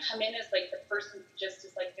don't want to come in as the person who just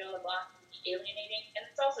is on the block and be alienating. And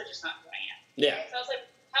it's also just not who I am. Yeah. So I was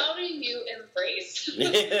how do you embrace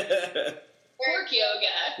Yeah. work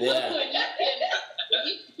yoga Yeah. when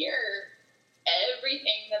you can hear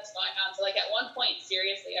everything that's going on? So, like, at one point,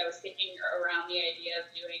 seriously, I was thinking around the idea of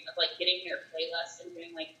getting your playlist and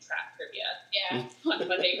doing, like, trap trivia on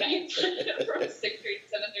Monday nights from 6:30 to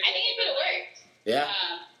 7:30. I think it could have worked. Yeah.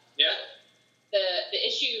 Yeah. The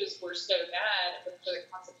issues were so bad with the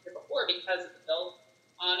concept here before because of the bill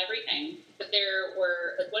on everything. But there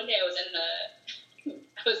were, like, one day I was in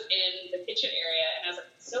the kitchen area, and I was like,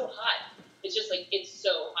 it's so hot. It's just, like, it's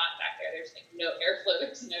so hot back there. There's, like, no airflow.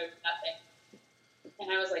 There's no nothing.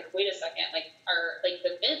 And I was like, wait a second. Like,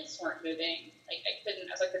 the vents weren't moving. Like, I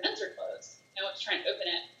was like, the vents are closed. And I went to try and open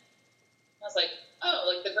it. I was like, oh,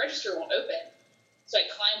 like, the register won't open. So I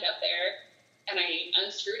climbed up there, and I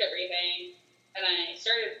unscrewed everything, and I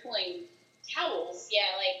started pulling towels.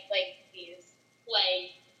 Yeah, like these.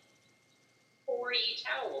 Like 40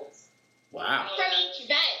 towels. Wow. From each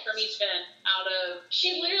vent. From each vent out of.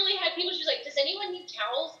 She literally had people, she was like, does anyone need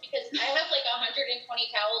towels? Because I have like 120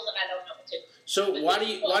 towels and I don't know what to do. So why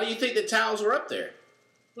do you think the towels were up there?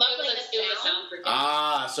 Muffling It the was sound.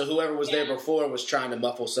 soundproof. So whoever was there before was trying to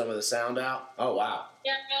muffle some of the sound out? Oh, wow.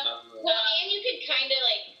 Yeah. Well, and you could kind of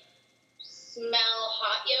like smell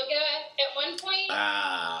hot yoga at one point.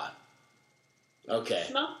 Okay.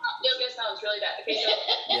 Smell yoga sounds really bad. Okay, so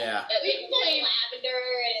Yeah. at We Paper played Plane, lavender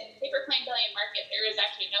and Paper Plane Deli and Market, there is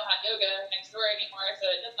actually no hot yoga next door anymore, so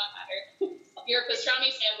it does not matter. Your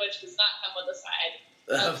pastrami sandwich does not come with a side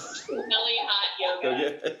of smelly hot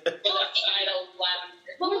yoga with a side of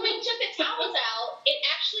lavender. but when we took the towels out, it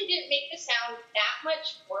actually didn't make the sound that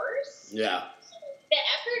much worse. Yeah. The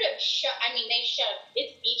effort of they shoved,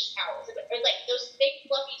 it's beach towels. It was like those thick,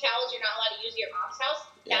 fluffy towels you're not allowed to use at your mom's house.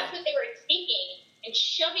 That's what they were taking and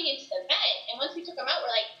shoving into the vent. And once we took them out,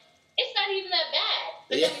 we're like, it's not even that bad.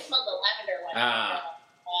 But then we smelled the lavender one.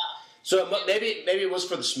 So maybe it was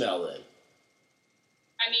for the smell then.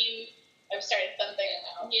 I mean, I've started something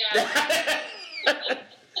now. yeah.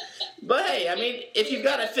 But hey, I mean, if you've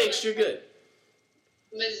got it fixed, you're good.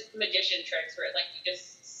 Magician tricks where like you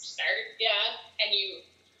just start Yeah. and you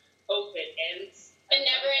hope it ends. The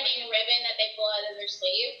never-ending ribbon that they pull out of their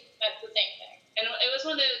sleeve, that's the same thing. And it was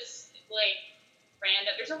one of those like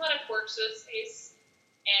random. There's a lot of quirks to this space,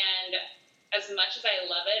 and as much as I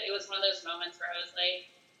love it, it was one of those moments where I was like,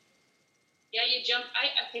 yeah, you jump.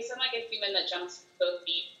 So I'm like a human that jumps both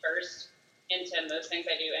feet first into most things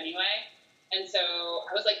I do anyway. And so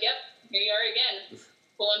I was like, yep, here you are again,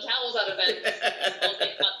 pulling towels out of vents,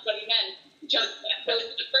 not putting in. Jump both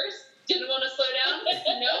feet first, didn't want to slow down.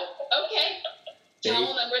 No, okay.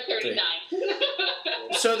 Towel number 39.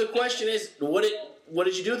 So the question is, what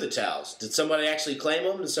did you do with the towels? Did somebody actually claim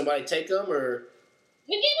them? Did somebody take them, or?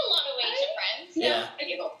 We gave a lot away to friends. Yeah. I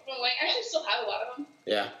gave up. I actually still have a lot of them.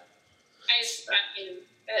 Yeah. I mean,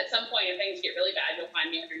 at some point, if things get really bad, you'll find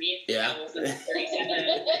me underneath. Yeah. Towels in 37,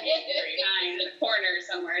 39 in the corner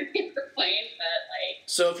somewhere in Paper Plane. But like,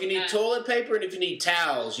 So if you need toilet paper and if you need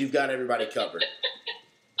towels, you've got everybody covered. They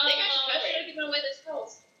got you I covered. should have given away those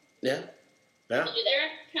towels. Yeah. Yeah. They're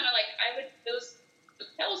kind of like those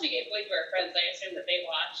towels we gave away to our friends. I assume that they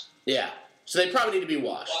washed. Yeah. So they probably need to be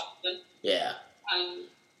washed. Them. Yeah.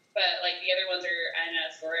 But like the other ones are in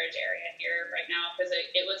a storage area here right now because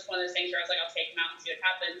it was one of those things where I was like, I'll take them out and see what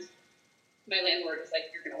happens. My landlord was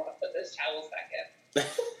like, you're gonna want to put those towels back in.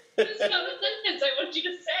 That's not a sentence I want you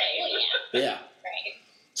to say. Well, yeah. Yeah. Right.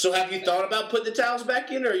 So have you thought about putting the towels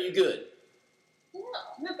back in, or are you good? No,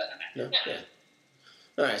 I'm not putting them back in. No.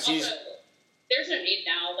 Yeah. All right. So Also, there's no need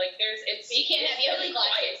now. Like it's You can't have yoga really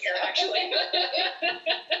quiet classes, here so. actually.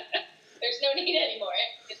 There's no need anymore.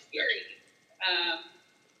 It's eerie.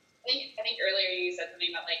 I think earlier you said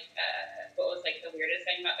something about like what was like the weirdest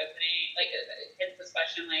thing about opening, like hence this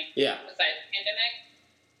question, like besides the pandemic,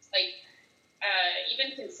 like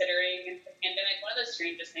even considering the pandemic, one of the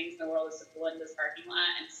strangest things in the world is to pull into this parking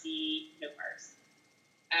lot and see no cars.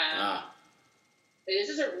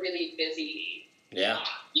 This is a really busy lot.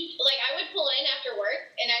 Like, I would pull in after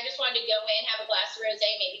work, and I just wanted to go in, have a glass of rosé,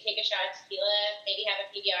 maybe take a shot of tequila, maybe have a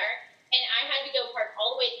PBR, and I had to go park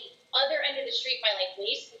all the way to the other end of the street by, like,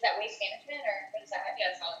 Waste. Is that Waste Management, or what is that?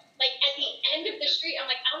 Yeah, it's all. Like, at the end of the street, I'm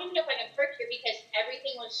like, I don't even know if I can park here because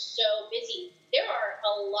everything was so busy. There are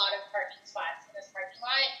a lot of parking spots in this parking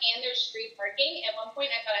lot, and there's street parking. At one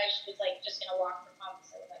point, I thought I was, like, just going to walk from home,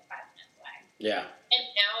 so it was, like, 5 minutes away. Yeah. And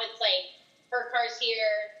now it's, like, her car's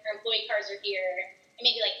here, her employee cars are here, and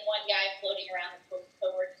maybe, like, one guy floating around the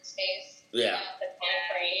co-working space. Yeah. That's all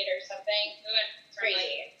afraid or something. We went from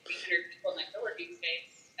like 300 people in the co-working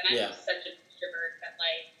space, and I'm such a extrovert that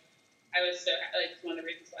like I was so like one of the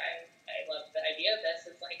reasons why I love the idea of this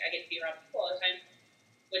is like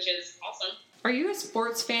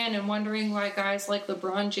sports fan and wondering why guys like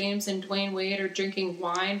LeBron James and Dwayne Wade are drinking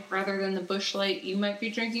wine rather than the Busch Light you might be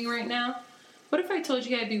drinking right now? What if I told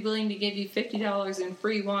you I'd be willing to give you $50 in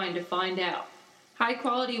free wine to find out?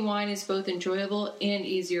 High-quality wine is both enjoyable and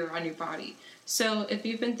easier on your body. So if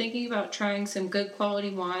you've been thinking about trying some good quality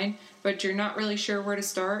wine, but you're not really sure where to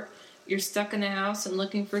start, you're stuck in the house and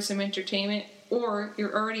looking for some entertainment, or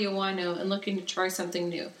you're already a wino and looking to try something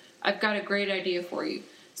new, I've got a great idea for you.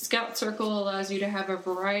 Scout Circle allows you to have a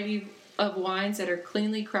variety of wines that are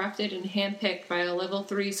cleanly crafted and handpicked by a level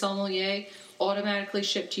 3 sommelier, automatically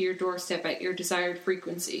shipped to your doorstep at your desired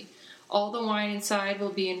frequency. All the wine inside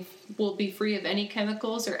will be free of any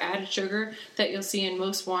chemicals or added sugar that you'll see in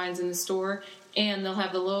most wines in the store, and they'll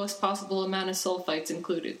have the lowest possible amount of sulfites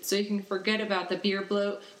included. So you can forget about the beer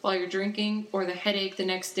bloat while you're drinking or the headache the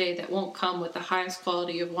next day that won't come with the highest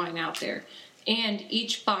quality of wine out there. And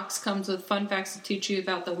each box comes with fun facts to teach you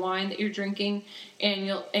about the wine that you're drinking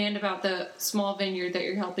and about the small vineyard that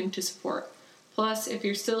you're helping to support. Plus, if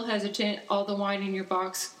you're still hesitant, all the wine in your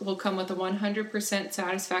box will come with a 100%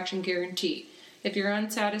 satisfaction guarantee. If you're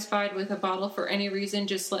unsatisfied with a bottle for any reason,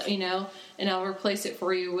 just let me know, and I'll replace it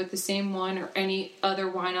for you with the same one or any other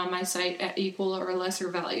wine on my site at equal or lesser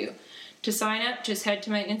value. To sign up, just head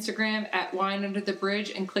to my Instagram at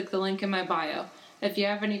wineunderthebridge and click the link in my bio. If you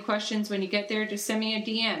have any questions when you get there, just send me a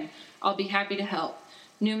DM. I'll be happy to help.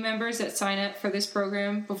 New members that sign up for this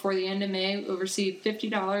program before the end of May will receive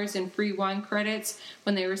 $50 in free wine credits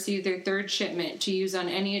when they receive their third shipment to use on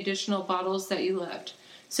any additional bottles that you left.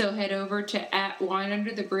 So head over to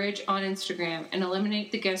 @wineunderthebridge on Instagram and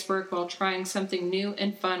eliminate the guesswork while trying something new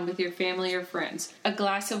and fun with your family or friends. A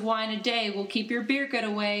glass of wine a day will keep your beer gut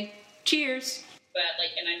away. Cheers! But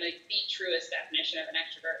and I'm the truest definition of an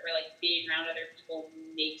extrovert, where being around other people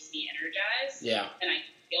makes me energized. Yeah. And I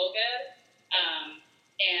feel good.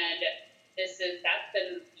 And that's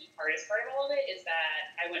been the hardest part of all of it, is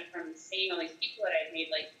that I went from seeing all these people that I've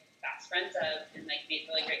made fast friends of and made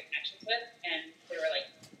really great connections with, and there were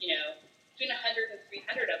between 100 and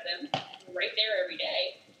 300 of them right there every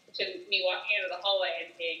day, to me walking out of the hallway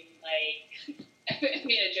and being I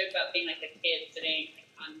made a joke about being like a kid sitting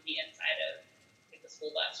on the inside of the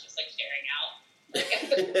school bus, just staring out.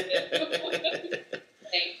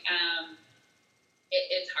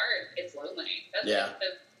 It's hard. It's lonely. That's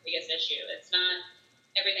the biggest issue. It's not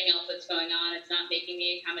everything else that's going on. It's not making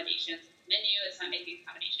the accommodations for the menu. It's not making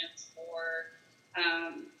accommodations for,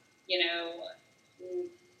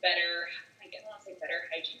 better, I guess I'll say better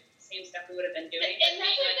hygiene. Same stuff we would have been doing. And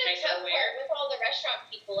that's the tough part with all the restaurant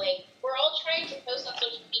people. We're all trying to post on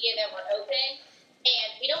social media that we're open, and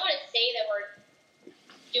we don't want to say that we're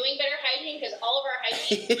doing better hygiene, because all of our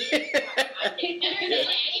hygiene is better than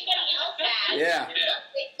anybody else has. Yeah.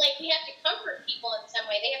 We have to comfort people in some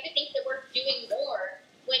way. They have to think that we're doing more,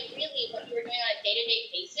 when really what you were doing on a day-to-day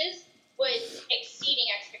basis was exceeding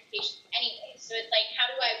expectations anyway. So it's how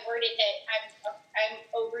do I word it that I'm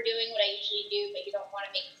overdoing what I usually do, but you don't want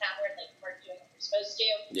to make it sound weird, we're doing what we're supposed to.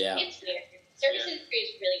 Yeah. It's weird. Service industry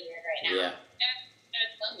is really weird right now. Yeah. And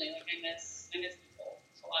it's lonely. I miss people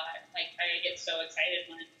a lot. I get so excited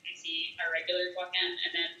when I see our regulars walk in,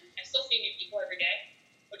 and then I still see new people every day,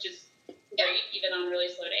 which is great, even on really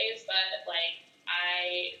slow days. But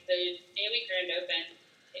the daily grand open,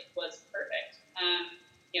 it was perfect.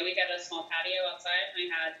 We got a small patio outside,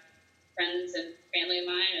 and I had friends and family of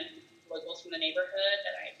mine and locals from the neighborhood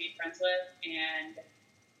that I had made friends with, and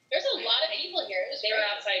there's a lot of people here. They were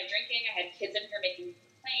outside drinking. I had kids in here making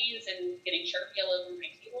planes and getting Sharpie all over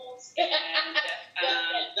my tables. And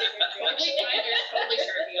totally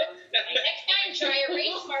Sharpie all over my tables. Next time, try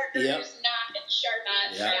erase markers, not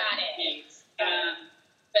Sharpie. Got it. Thanks.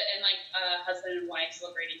 But husband and wife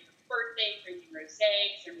celebrating her birthday, drinking rosé,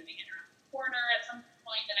 because they're moving in around the corner at some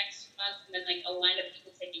point the next month, and then a line of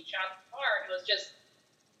people taking shots at the bar, and it was just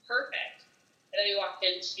perfect. And then we walked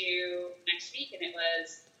into next week, and it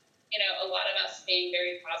was a lot of us being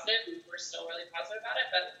very positive, and we're still really positive about it,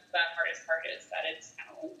 but the hardest part is that it's kind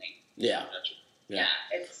of lonely. Yeah.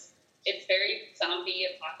 It's very zombie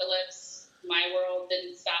apocalypse. My world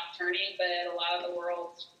didn't stop turning, but a lot of the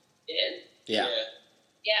world did. Yeah.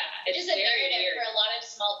 It's just a narrative weird for a lot of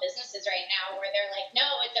small businesses right now, where they're like, no,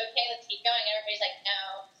 it's okay, let's keep going. Everybody's like,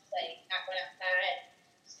 no, it's not going outside,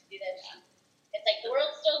 just do this. It's the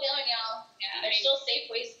world's still going, y'all. Yeah, there's still safe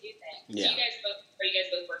ways to do things. Yeah. Are you guys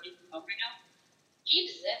both working from home right now?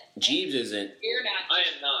 Jeebs isn't. Jeebs isn't. You're not. I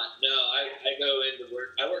am not. No, I go into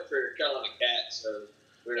work. I work for Carolina Cat, so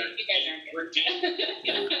you guys aren't good. We're deep.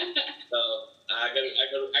 So I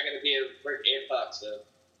gotta be at work 8 o'clock. So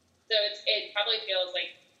it probably feels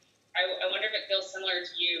like, I wonder if it feels similar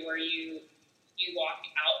to you, where you you walk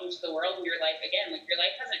out into the world and your life again, like your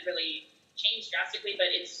life hasn't really changed drastically, but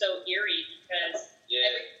it's so eerie because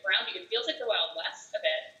everything around you, it feels like the Wild West a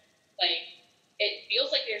bit. Like, it feels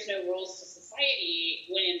like there's no rules to society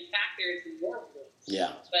when in fact there's more rules.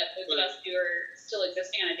 Yeah. But those of us who are still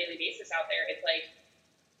existing on a daily basis out there, it's like,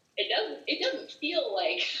 it doesn't feel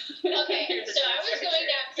like. Okay, so I was going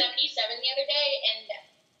down 77 the other day, and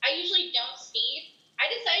I usually don't speed. I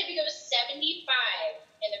decided to go 75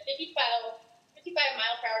 in the 55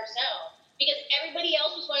 mile per hour zone because everybody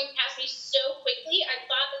else was going past me so quickly. I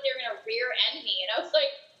thought that they were going to rear end me, and I was like,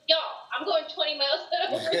 y'all, I'm going 20 miles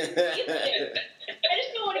an hour. I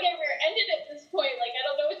just don't want to get rear-ended at this point. Like, I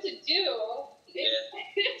don't know what to do.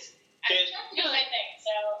 I'm trying to do my thing,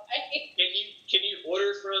 so Can you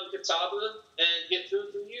order from Catawba and get food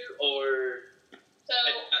from you, or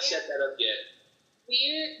not set that up yet?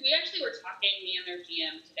 We actually were talking, me and their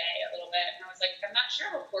GM today a little bit, and I was like, I'm not sure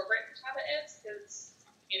how corporate Catawba is because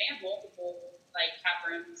they have multiple like tap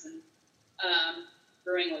rooms and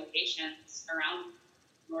brewing locations around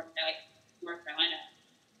North Carolina.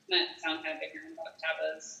 That sounds kind of ignorant about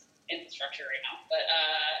Catawba's infrastructure right now, but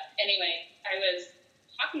anyway, I was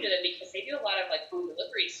talking to them because they do a lot of like home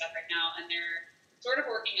delivery stuff right now, and they're sort of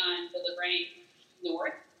working on delivering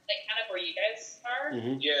north, like kind of where you guys are.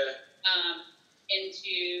 Mm-hmm. Yeah.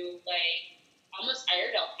 Into like almost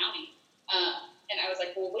Iredell County. And I was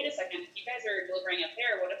like, well, wait a second, if you guys are delivering up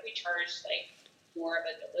there, what if we charge like more of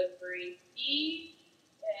a delivery fee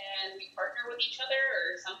and we partner with each other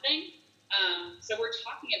or something? So we're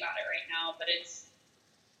talking about it right now, but it's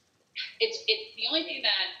the only thing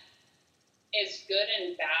that is good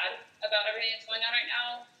and bad about everything that's going on right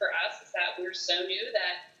now for us is that we're so new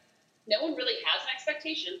that no one really has an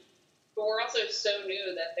expectation. But we're also so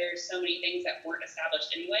new that there's so many things that weren't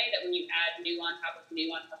established anyway that when you add new on top of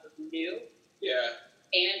new on top of new,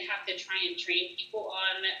 and have to try and train people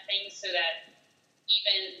on things so that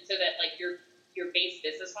like your base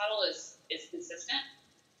business model is consistent,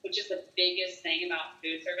 which is the biggest thing about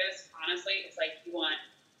food service. Honestly, it's like you want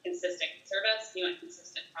consistent service, you want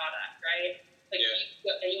consistent product, right? Like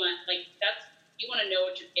you want to know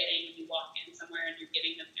what you're getting when you walk in somewhere and you're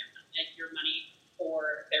giving them your money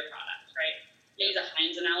for their product, right? I use a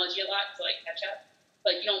Heinz analogy a lot to like ketchup.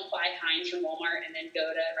 Like you don't buy Heinz from Walmart and then go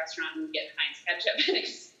to a restaurant and get Heinz ketchup and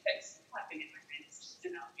expect laughing at my Heinz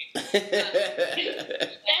analogy.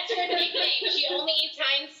 That's her nickname. She only eats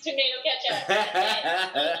Heinz tomato ketchup.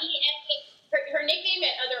 Her nickname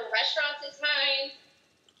at other restaurants is Heinz.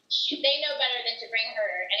 They know better than to bring her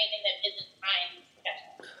anything that isn't Heinz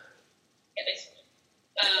ketchup. Yeah, basically.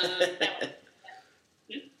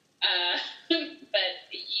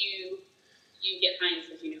 But you get Heinz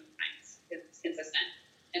because you know Heinz because it's consistent,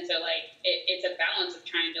 and so like it's a balance of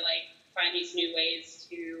trying to like find these new ways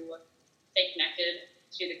to stay connected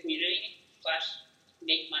to the community /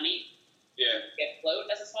 make money, get float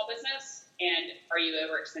as a small business, and are you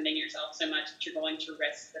overextending yourself so much that you're going to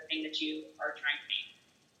risk the thing that you are trying to make?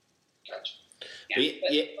 Gotcha. But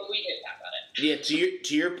we did talk about it. Yeah,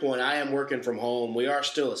 to your point, I am working from home. We are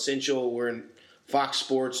still essential. We're in Fox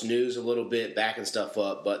Sports News a little bit, backing stuff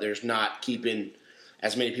up, but there's not keeping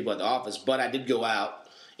as many people at the office. But I did go out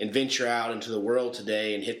and venture out into the world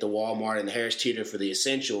today and hit the Walmart and the Harris Teeter for the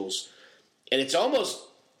essentials. And it's almost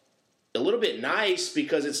a little bit nice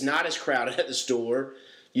because it's not as crowded at the store.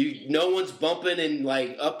 No one's bumping and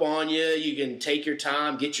like up on you. You can take your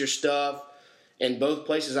time, get your stuff. And both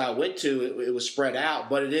places I went to, it was spread out,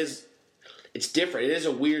 but it's different. It is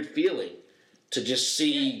a weird feeling to just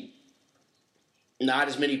see not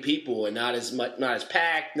as many people and not as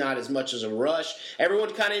packed, not as much as a rush.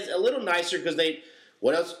 Everyone kind of is a little nicer because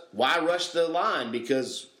what else? Why rush the line?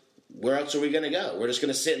 Because where else are we going to go? We're just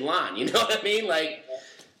going to sit in line. You know what I mean? Like,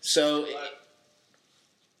 so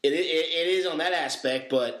it is on that aspect,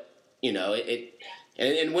 but you know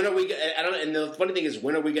And when are we? I don't. And the funny thing is,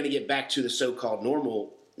 when are we going to get back to the so-called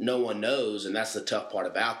normal? No one knows, and that's the tough part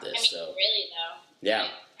about this. Really though. Yeah.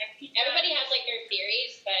 Everybody has like their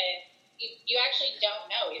theories, but you actually don't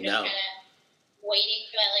know. You're just kind of waiting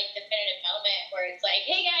for that like definitive moment where it's like,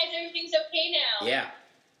 hey guys, everything's okay now. Yeah.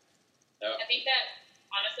 I think that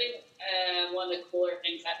honestly, one of the cooler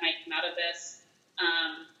things that might come out of this,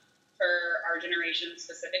 for our generation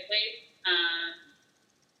specifically.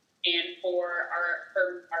 And for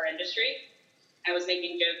our industry, I was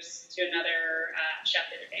making jokes to another chef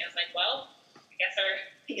the other day. I was like, well, I guess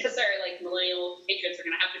our like millennial patriots are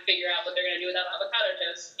gonna have to figure out what they're gonna do without avocado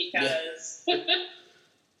toast because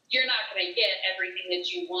you're not gonna get everything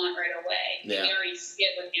that you want right away. Yeah. We already see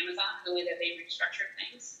it with Amazon, the way that they restructured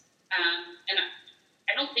things, and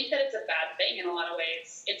I don't think that it's a bad thing in a lot of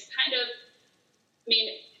ways. It's kind of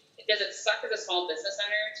mean, does it suck as a small business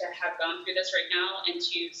owner to have gone through this right now and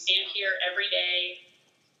to stand here every day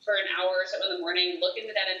for an hour or so in the morning, look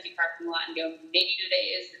into that empty parking lot and go, maybe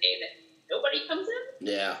today is the day that nobody comes in?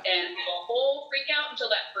 Yeah. And have a whole freak out until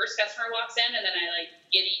that first customer walks in, and then I like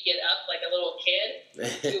get up like a little kid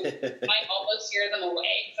who might almost scare them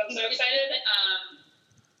away because I'm so excited.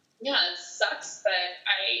 Yeah, it sucks, but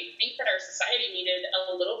I think that our society needed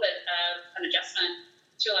a little bit of an adjustment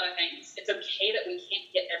to a lot of things. It's okay that we can't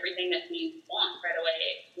get everything that we want right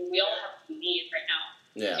away. We all have what we need right now.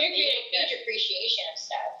 Yeah. You're getting a huge appreciation of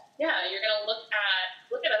stuff. Yeah, you're gonna look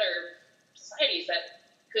at other societies that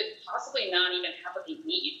could possibly not even have what they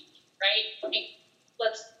need, right? I mean,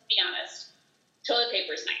 let's be honest. Toilet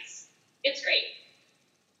paper is nice. It's great.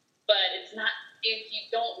 But it's not if you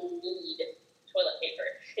don't need toilet paper.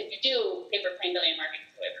 If you do, paper plane billion market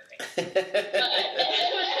toilet paper.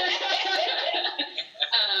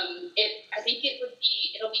 I think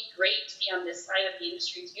it'll be great to be on this side of the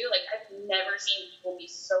industry too. Like, I've never seen people be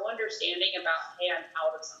so understanding about, hey, I'm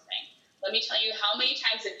out of something. Let me tell you, how many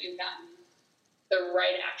times have you gotten the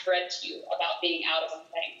right act read to you about being out of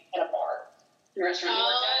something at a bar, in a restaurant you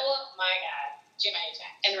worked at? Oh my God, too many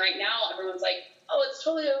times. And right now, everyone's like, oh, it's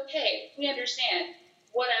totally okay. We understand.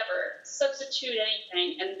 Whatever. Substitute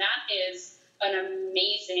anything. And that is an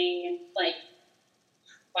amazing,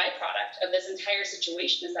 byproduct of this entire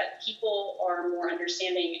situation is that people are more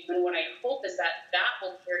understanding. And what I hope is that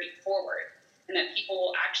will carry forward and that people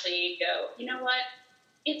will actually go, you know what?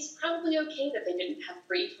 It's probably okay that they didn't have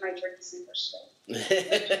free for my turkey sandwich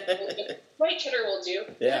today. White cheddar will do.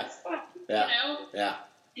 Yeah. That's fine. Yeah. You know? Yeah.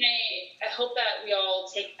 And I hope that we all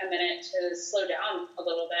take a minute to slow down a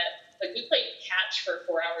little bit. Like, we played catch for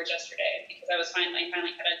 4 hours yesterday because I finally had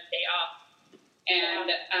a day off. And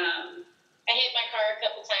I hit my car a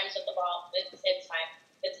couple times with the ball. It's fine.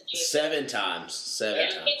 It's a Jeep. 7 times. 7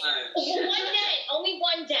 times. One dent. Only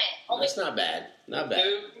one dent. That's not bad. Not bad.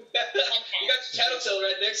 You got your tattletale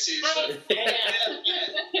right next to you. So.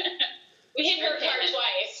 We hit her car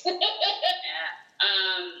twice. Yeah.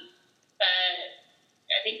 But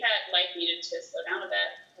I think that life needed to slow down a bit.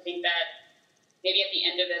 I think that maybe at the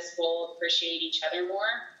end of this we'll appreciate each other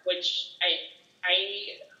more, which I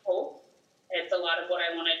hope it's a lot of what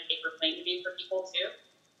I wanted Paper Plane to be for people too,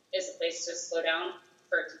 is a place to slow down,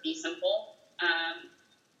 for it to be simple.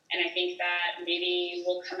 And I think that maybe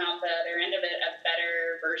we'll come out the other end of it a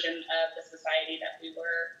better version of the society that we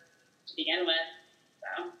were to begin with.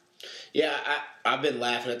 So. Yeah, I've been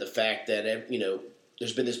laughing at the fact that,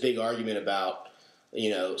 there's been this big argument about,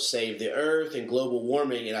 save the earth and global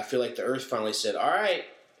warming, and I feel like the earth finally said, all right,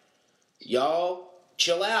 y'all,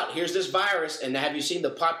 chill out. Here's this virus, and have you seen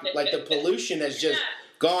the pollution that's just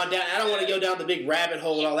gone down? I don't want to go down the big rabbit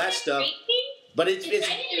hole and all that stuff, but it's. I didn't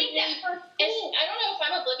think that. I don't know if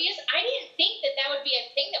I'm oblivious. I didn't think that would be a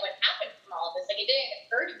thing that would happen from all of this. Like, it didn't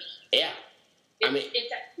occur to me. Yeah,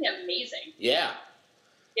 it's actually amazing. Yeah.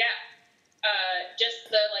 Yeah. Just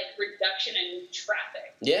the reduction in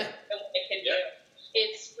traffic. Yeah. And what it can do.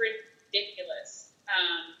 It's ridiculous.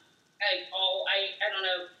 I don't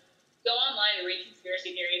know. Go online and read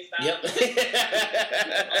conspiracy theories about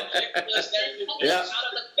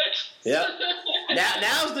Yep.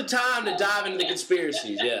 Now's the time to dive into the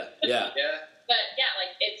conspiracies. Yeah. But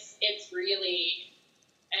it's really.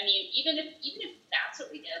 I mean, even if that's what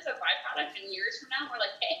we get as a byproduct in years from now, we're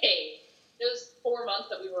like, hey, those 4 months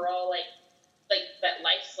that we were all like that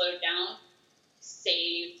life slowed down,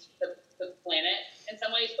 saved the planet in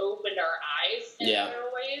some ways, opened our eyes in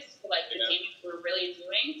other ways to the things we're really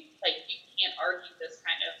doing. You can't argue this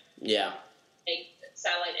kind of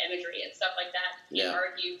satellite imagery and stuff like that. You can't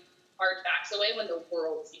argue hard facts away when the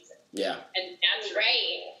world sees it. Yeah. And that's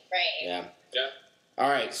right. Yeah. All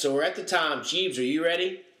right, so we're at the time. Jeebs, are you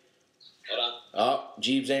ready? Hold on. Oh,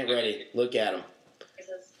 Jeebs ain't ready. Look at him.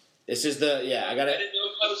 This is the, I got it. I didn't know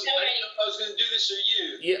if I was going to do this or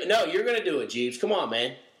you. Yeah, no, you're going to do it, Jeebs. Come on,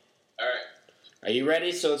 man. All right. Are you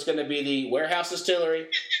ready? So it's going to be the Warehouse Distillery.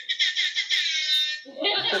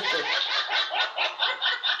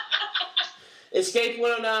 Escape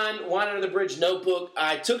 109, Wine Under the Bridge notebook.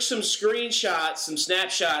 I took some screenshots, some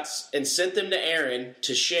snapshots, and sent them to Erin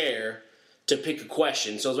to share to pick a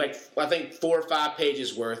question. So it was I think 4 or 5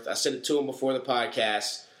 pages worth. I sent it to him before the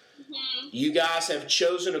podcast. Mm-hmm. You guys have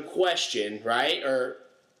chosen a question, right? Or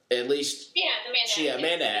at least...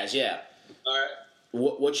 Amanda has, yeah. All right.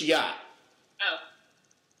 What you got? Oh.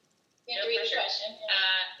 You have to read the question.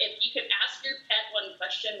 If you could ask your pet one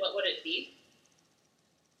question, what would it be?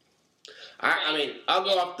 I mean, I'll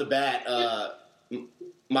go off the bat.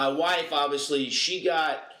 My wife, obviously, she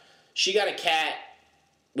got a cat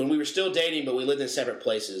when we were still dating, but we lived in separate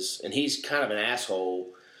places, and he's kind of an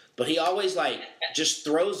asshole, but he always, like, just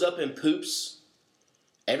throws up and poops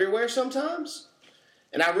everywhere sometimes.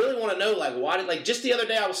 And I really want to know, like, why did, like, just the other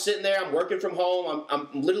day I was sitting there, I'm working from home, I'm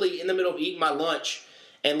literally in the middle of eating my lunch,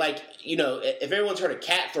 and, like, you know, if everyone's heard a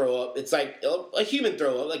cat throw up, it's like a human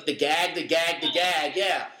throw up, like the gag,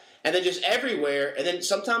 yeah. And then just everywhere, and then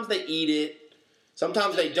sometimes they eat it,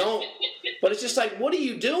 sometimes they don't. But it's just like, what are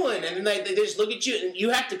you doing? And then they just look at you, and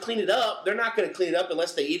you have to clean it up. They're not going to clean it up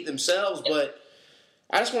unless they eat it themselves, but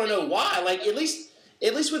I just want to know why. Like, at least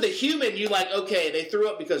with a human, you like, okay, they threw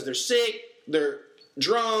up because they're sick, they're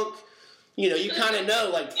drunk, you know, you kind of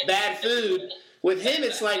know, like, bad food. With him,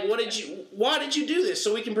 it's like, why did you do this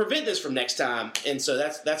so we can prevent this from next time? And so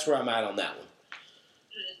that's where I'm at on that one.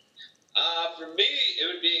 For me, it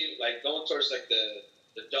would be like going towards like the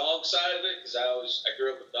dog side of it, because I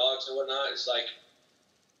grew up with dogs and whatnot. It's like,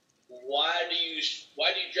 why do you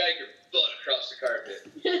drag your butt across the carpet?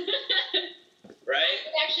 Right?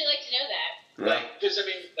 I'd actually like to know that. Like, because I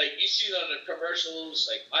mean, like you see it on the commercials,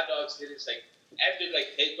 like my dogs did it. It's like after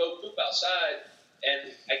like they go poop outside,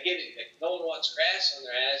 and I get it, like no one wants grass on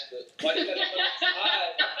their ass, but why do you gotta go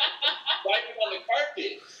outside? Why do you on the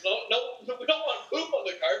carpet? No, we don't want poop on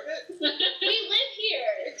the carpet. We live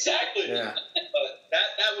here. Exactly. Yeah. But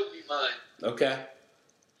that would be mine. Okay. Go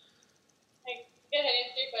ahead,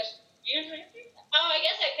 answer your question. Oh, I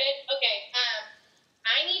guess I could. Okay.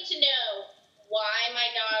 I need to know why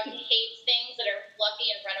my dog hates things that are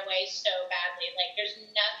fluffy and run away so badly. Like, there's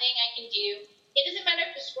nothing I can do. It doesn't matter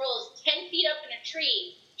if the squirrel is 10 feet up in a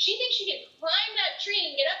tree. She thinks she can climb that tree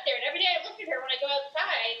and get up there. And every day I look at her when I go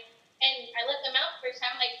outside and I let them out the first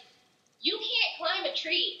time, I'm like, you can't climb a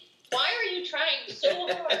tree. Why are you trying so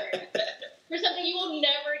hard for something you will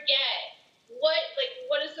never get? What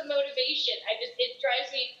is the motivation? It drives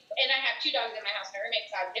me. And I have 2 dogs in my house, my roommate's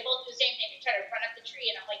dog. They both do the same thing. They try to run up the tree,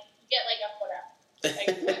 and I'm like, get like a foot up. Like,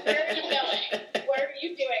 where are you going? What are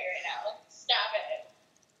you doing right now? Stop it.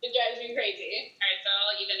 It drives me crazy. All right, so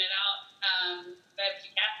I'll even it out. I have 2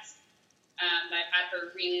 cats. I've had for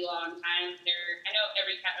a really long time. I know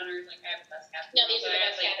every cat owner is like, I have the best cat. No, these are the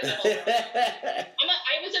best cats in the whole world.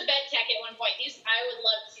 I was a vet tech at one point. I would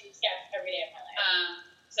love to see these cats every day of my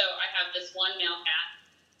life. So I have this one male cat,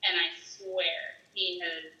 and I swear he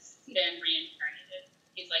has been reincarnated.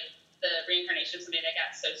 He's like the reincarnation of somebody that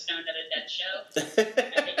got so stoned at a dead show.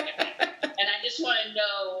 And I just want to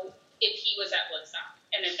know if he was at Woodstock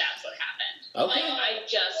and if that's what happened. Okay. Like, I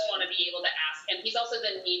just want to be able to ask him. He's also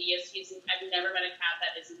the neediest. I've never met a cat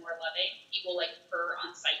that is more loving. He will like purr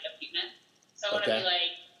on sight of human. So I want to be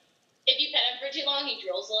like, if you pet him for too long, he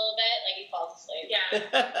drools a little bit, like he falls asleep. Yeah.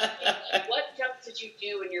 Like, what jumps did you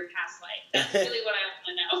do in your past life? That's really what I want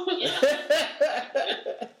to know.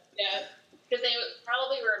 Yeah. Because they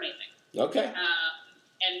probably were amazing. Okay.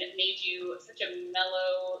 And it made you such a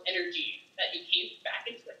mellow energy that you came back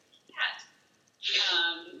into a cat.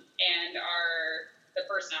 And are the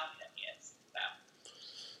personality that he is. So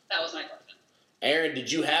that was my question. Erin,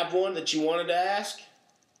 did you have one that you wanted to ask?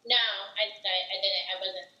 No, I didn't. I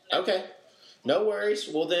wasn't. Okay. No worries.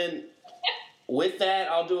 Well, then, with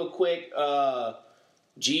that, I'll do a quick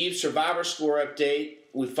Jeebs Survivor Score update.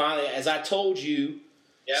 We finally, as I told you,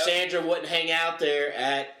 Sandra wouldn't hang out there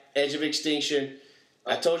at Edge of Extinction.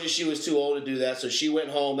 I told you she was too old to do that, so she went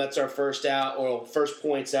home. That's our first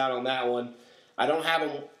points out on that one. I don't have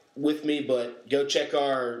them with me, but go check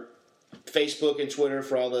our Facebook and Twitter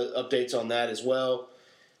for all the updates on that as well.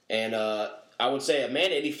 And I would say,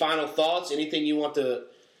 Amanda, any final thoughts? Anything you want to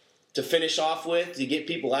finish off with to get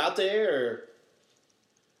people out there? Or?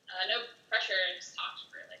 No pressure. I just talked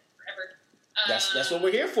for like forever. That's what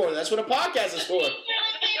we're here for. That's what a podcast is for. I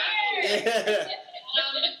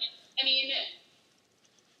mean,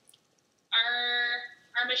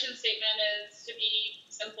 our mission statement is to be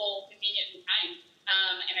simple, convenient, and kind.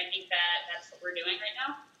 And I think that's what we're doing right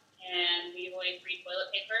now. And we avoid free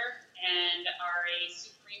toilet paper and are a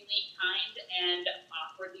supremely kind and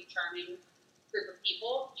awkwardly charming group of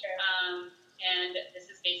people. Sure. And this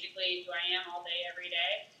is basically who I am all day, every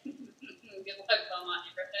day. Good luck, Belmont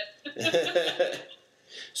neighborhood.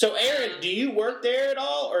 So, Erin, do you work there at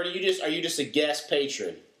all, or are you just a guest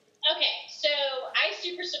patron? Okay, so I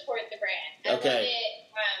super support the brand. I love it.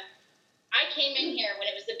 I came in here when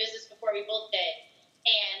it was the business before we both did,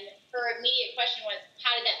 and her immediate question was,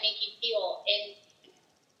 how did that make you feel? And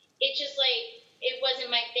it just like, it wasn't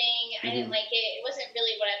my thing. I didn't like it. It wasn't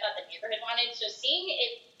really what I thought the neighborhood wanted. So seeing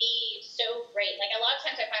it be so great, like a lot of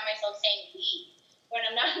times I find myself saying we when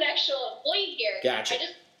I'm not an actual employee here. Gotcha. I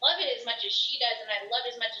just love it as much as she does, and I love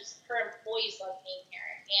it as much as her employees love being here.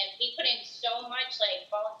 and we put in so much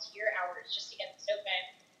volunteer hours just to get this open.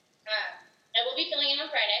 I will be filling in on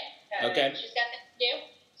Friday. Okay. She's got that to do,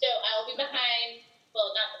 so I'll be behind.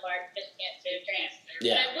 Well, not the bar because we can't do drinks.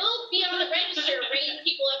 Yeah. But I will be on the register, ringing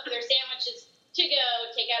people up for their sandwiches to go,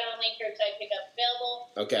 take out on link curbside pickup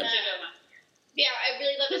available. Okay. Yeah, I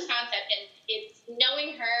really love this concept, and it's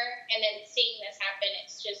knowing her and then seeing this happen.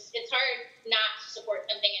 It's hard not to support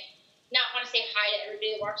something and not want to say hi to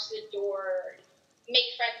everybody that walks through the door, make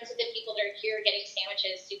friends with the people that are here getting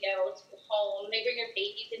sandwiches to go home. They bring their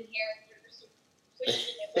babies in here. They're so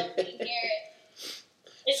squishy and they love being here.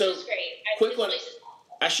 It's just great. Quick one.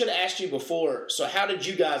 I should have asked you before. So, how did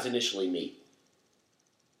you guys initially meet?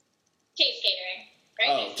 Taste catering, right?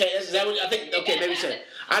 Oh, okay. Is that what I think? Okay, maybe so.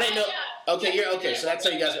 I didn't know. Okay, you're okay. So that's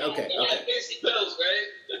how you guys. Okay, The one okay. that pays the bills,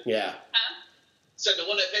 right? Yeah. So the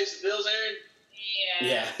one that pays the bills, Erin?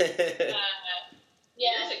 Yeah.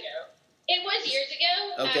 Years ago. It was years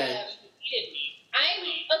ago. Okay. You didn't meet.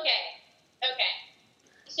 Okay.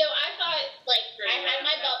 So I thought, I had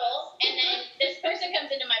my bubble, and then this person comes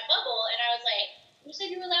into my bubble, and I was like, you said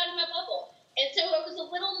you were allowed in my bubble. And so it was a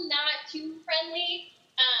little not too friendly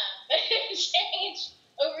exchange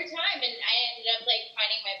over time, and I ended up,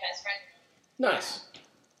 finding my best friend. Nice.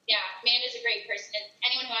 Yeah, Amanda's a great person, and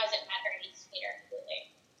anyone who hasn't met her needs to meet her,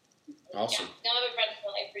 completely. Awesome. Yeah, they'll have a friend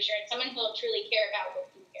for life, for sure. And someone who will truly care about what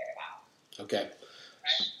you care about. Okay.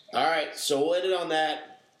 All right. So we'll end it on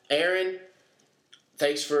that. Erin,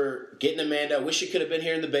 thanks for getting Amanda. I wish you could have been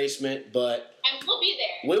here in the basement, but We'll be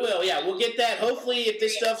there. we will. Yeah, we'll get that. Hopefully, if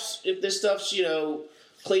this stuff's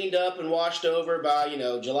cleaned up and washed over by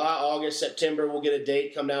July, August, September, we'll get a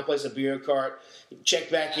date. Come down, place a beer cart, check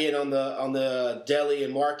back in on the deli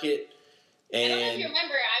and market. And I don't know if you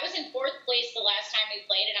remember, I was in 4th place the last time we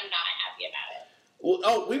played, and I'm not happy about it.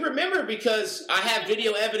 Well, we remember because I have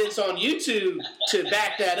video evidence on YouTube to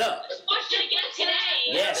back that up. I just watched it again today.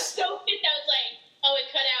 Yes. I was so pissed. I was like, oh,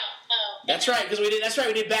 it cut out. Oh. That's right, because we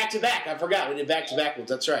did back to back. I forgot we did back to back ones.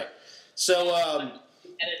 That's right. So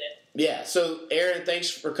Edited. yeah. So Erin, thanks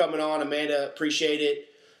for coming on. Amanda, appreciate it.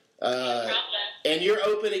 No problem. And you're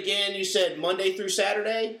open again. You said Monday through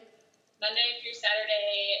Saturday. Monday through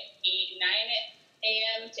Saturday, 9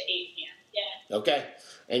 a.m. to 8 p.m. Yeah. Okay.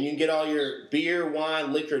 And you can get all your beer,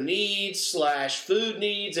 wine, liquor needs / food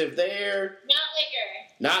needs if they're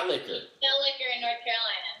not liquor. Sell liquor in North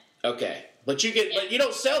Carolina. Okay. But you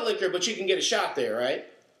don't sell liquor, but you can get a shot there, right?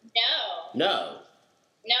 No.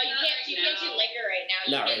 No, you can't do liquor right now.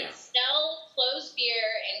 You Not can right now. sell closed beer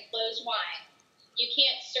and closed wine. You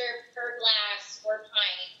can't serve per glass or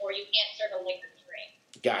pint, or you can't serve a liquor drink.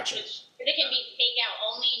 Gotcha. It can be takeout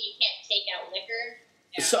only, and you can't take out liquor.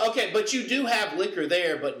 Yeah. So okay, but you do have liquor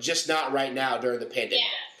there, but just not right now during the pandemic.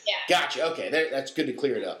 Yeah. Gotcha. Okay, that's good to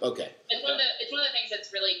clear it up. Okay. It's one of the things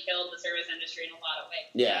that's really killed the service industry in a lot of ways.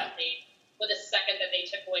 Yeah. With the second that they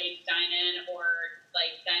took away dine-in or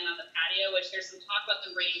dine on the patio, which there's some talk about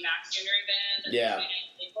them bringing back sooner than Yeah.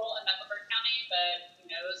 April in Mecklenburg County, but who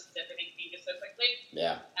knows? Everything changes so quickly.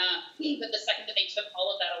 Yeah. But the second that they took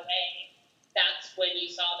all of that away, that's when you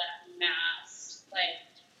saw that mass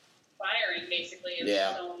firing basically of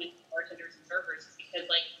so many bartenders and servers, because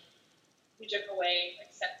we took away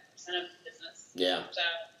 7% of the business. Yeah. So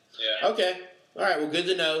Yeah. Okay. All right. Well, good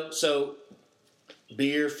to know. So,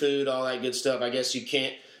 beer, food, all that good stuff. I guess you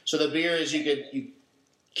can't. So the beer is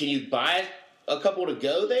can you buy a couple to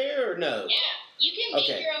go there or no? Yeah. You can make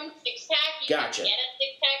your own 6-pack. You Gotcha. can get a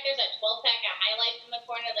 6-pack. There's a 12-pack of High Life in the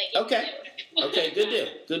corner. Okay. Okay. Good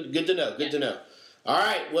deal. Good to know. Good to know. All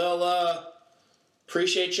right. Well,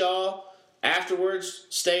 appreciate y'all. Afterwards,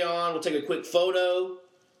 stay on. We'll take a quick photo.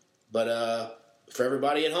 But for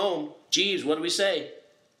everybody at home, Jeebs, what do we say?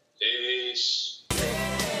 Peace.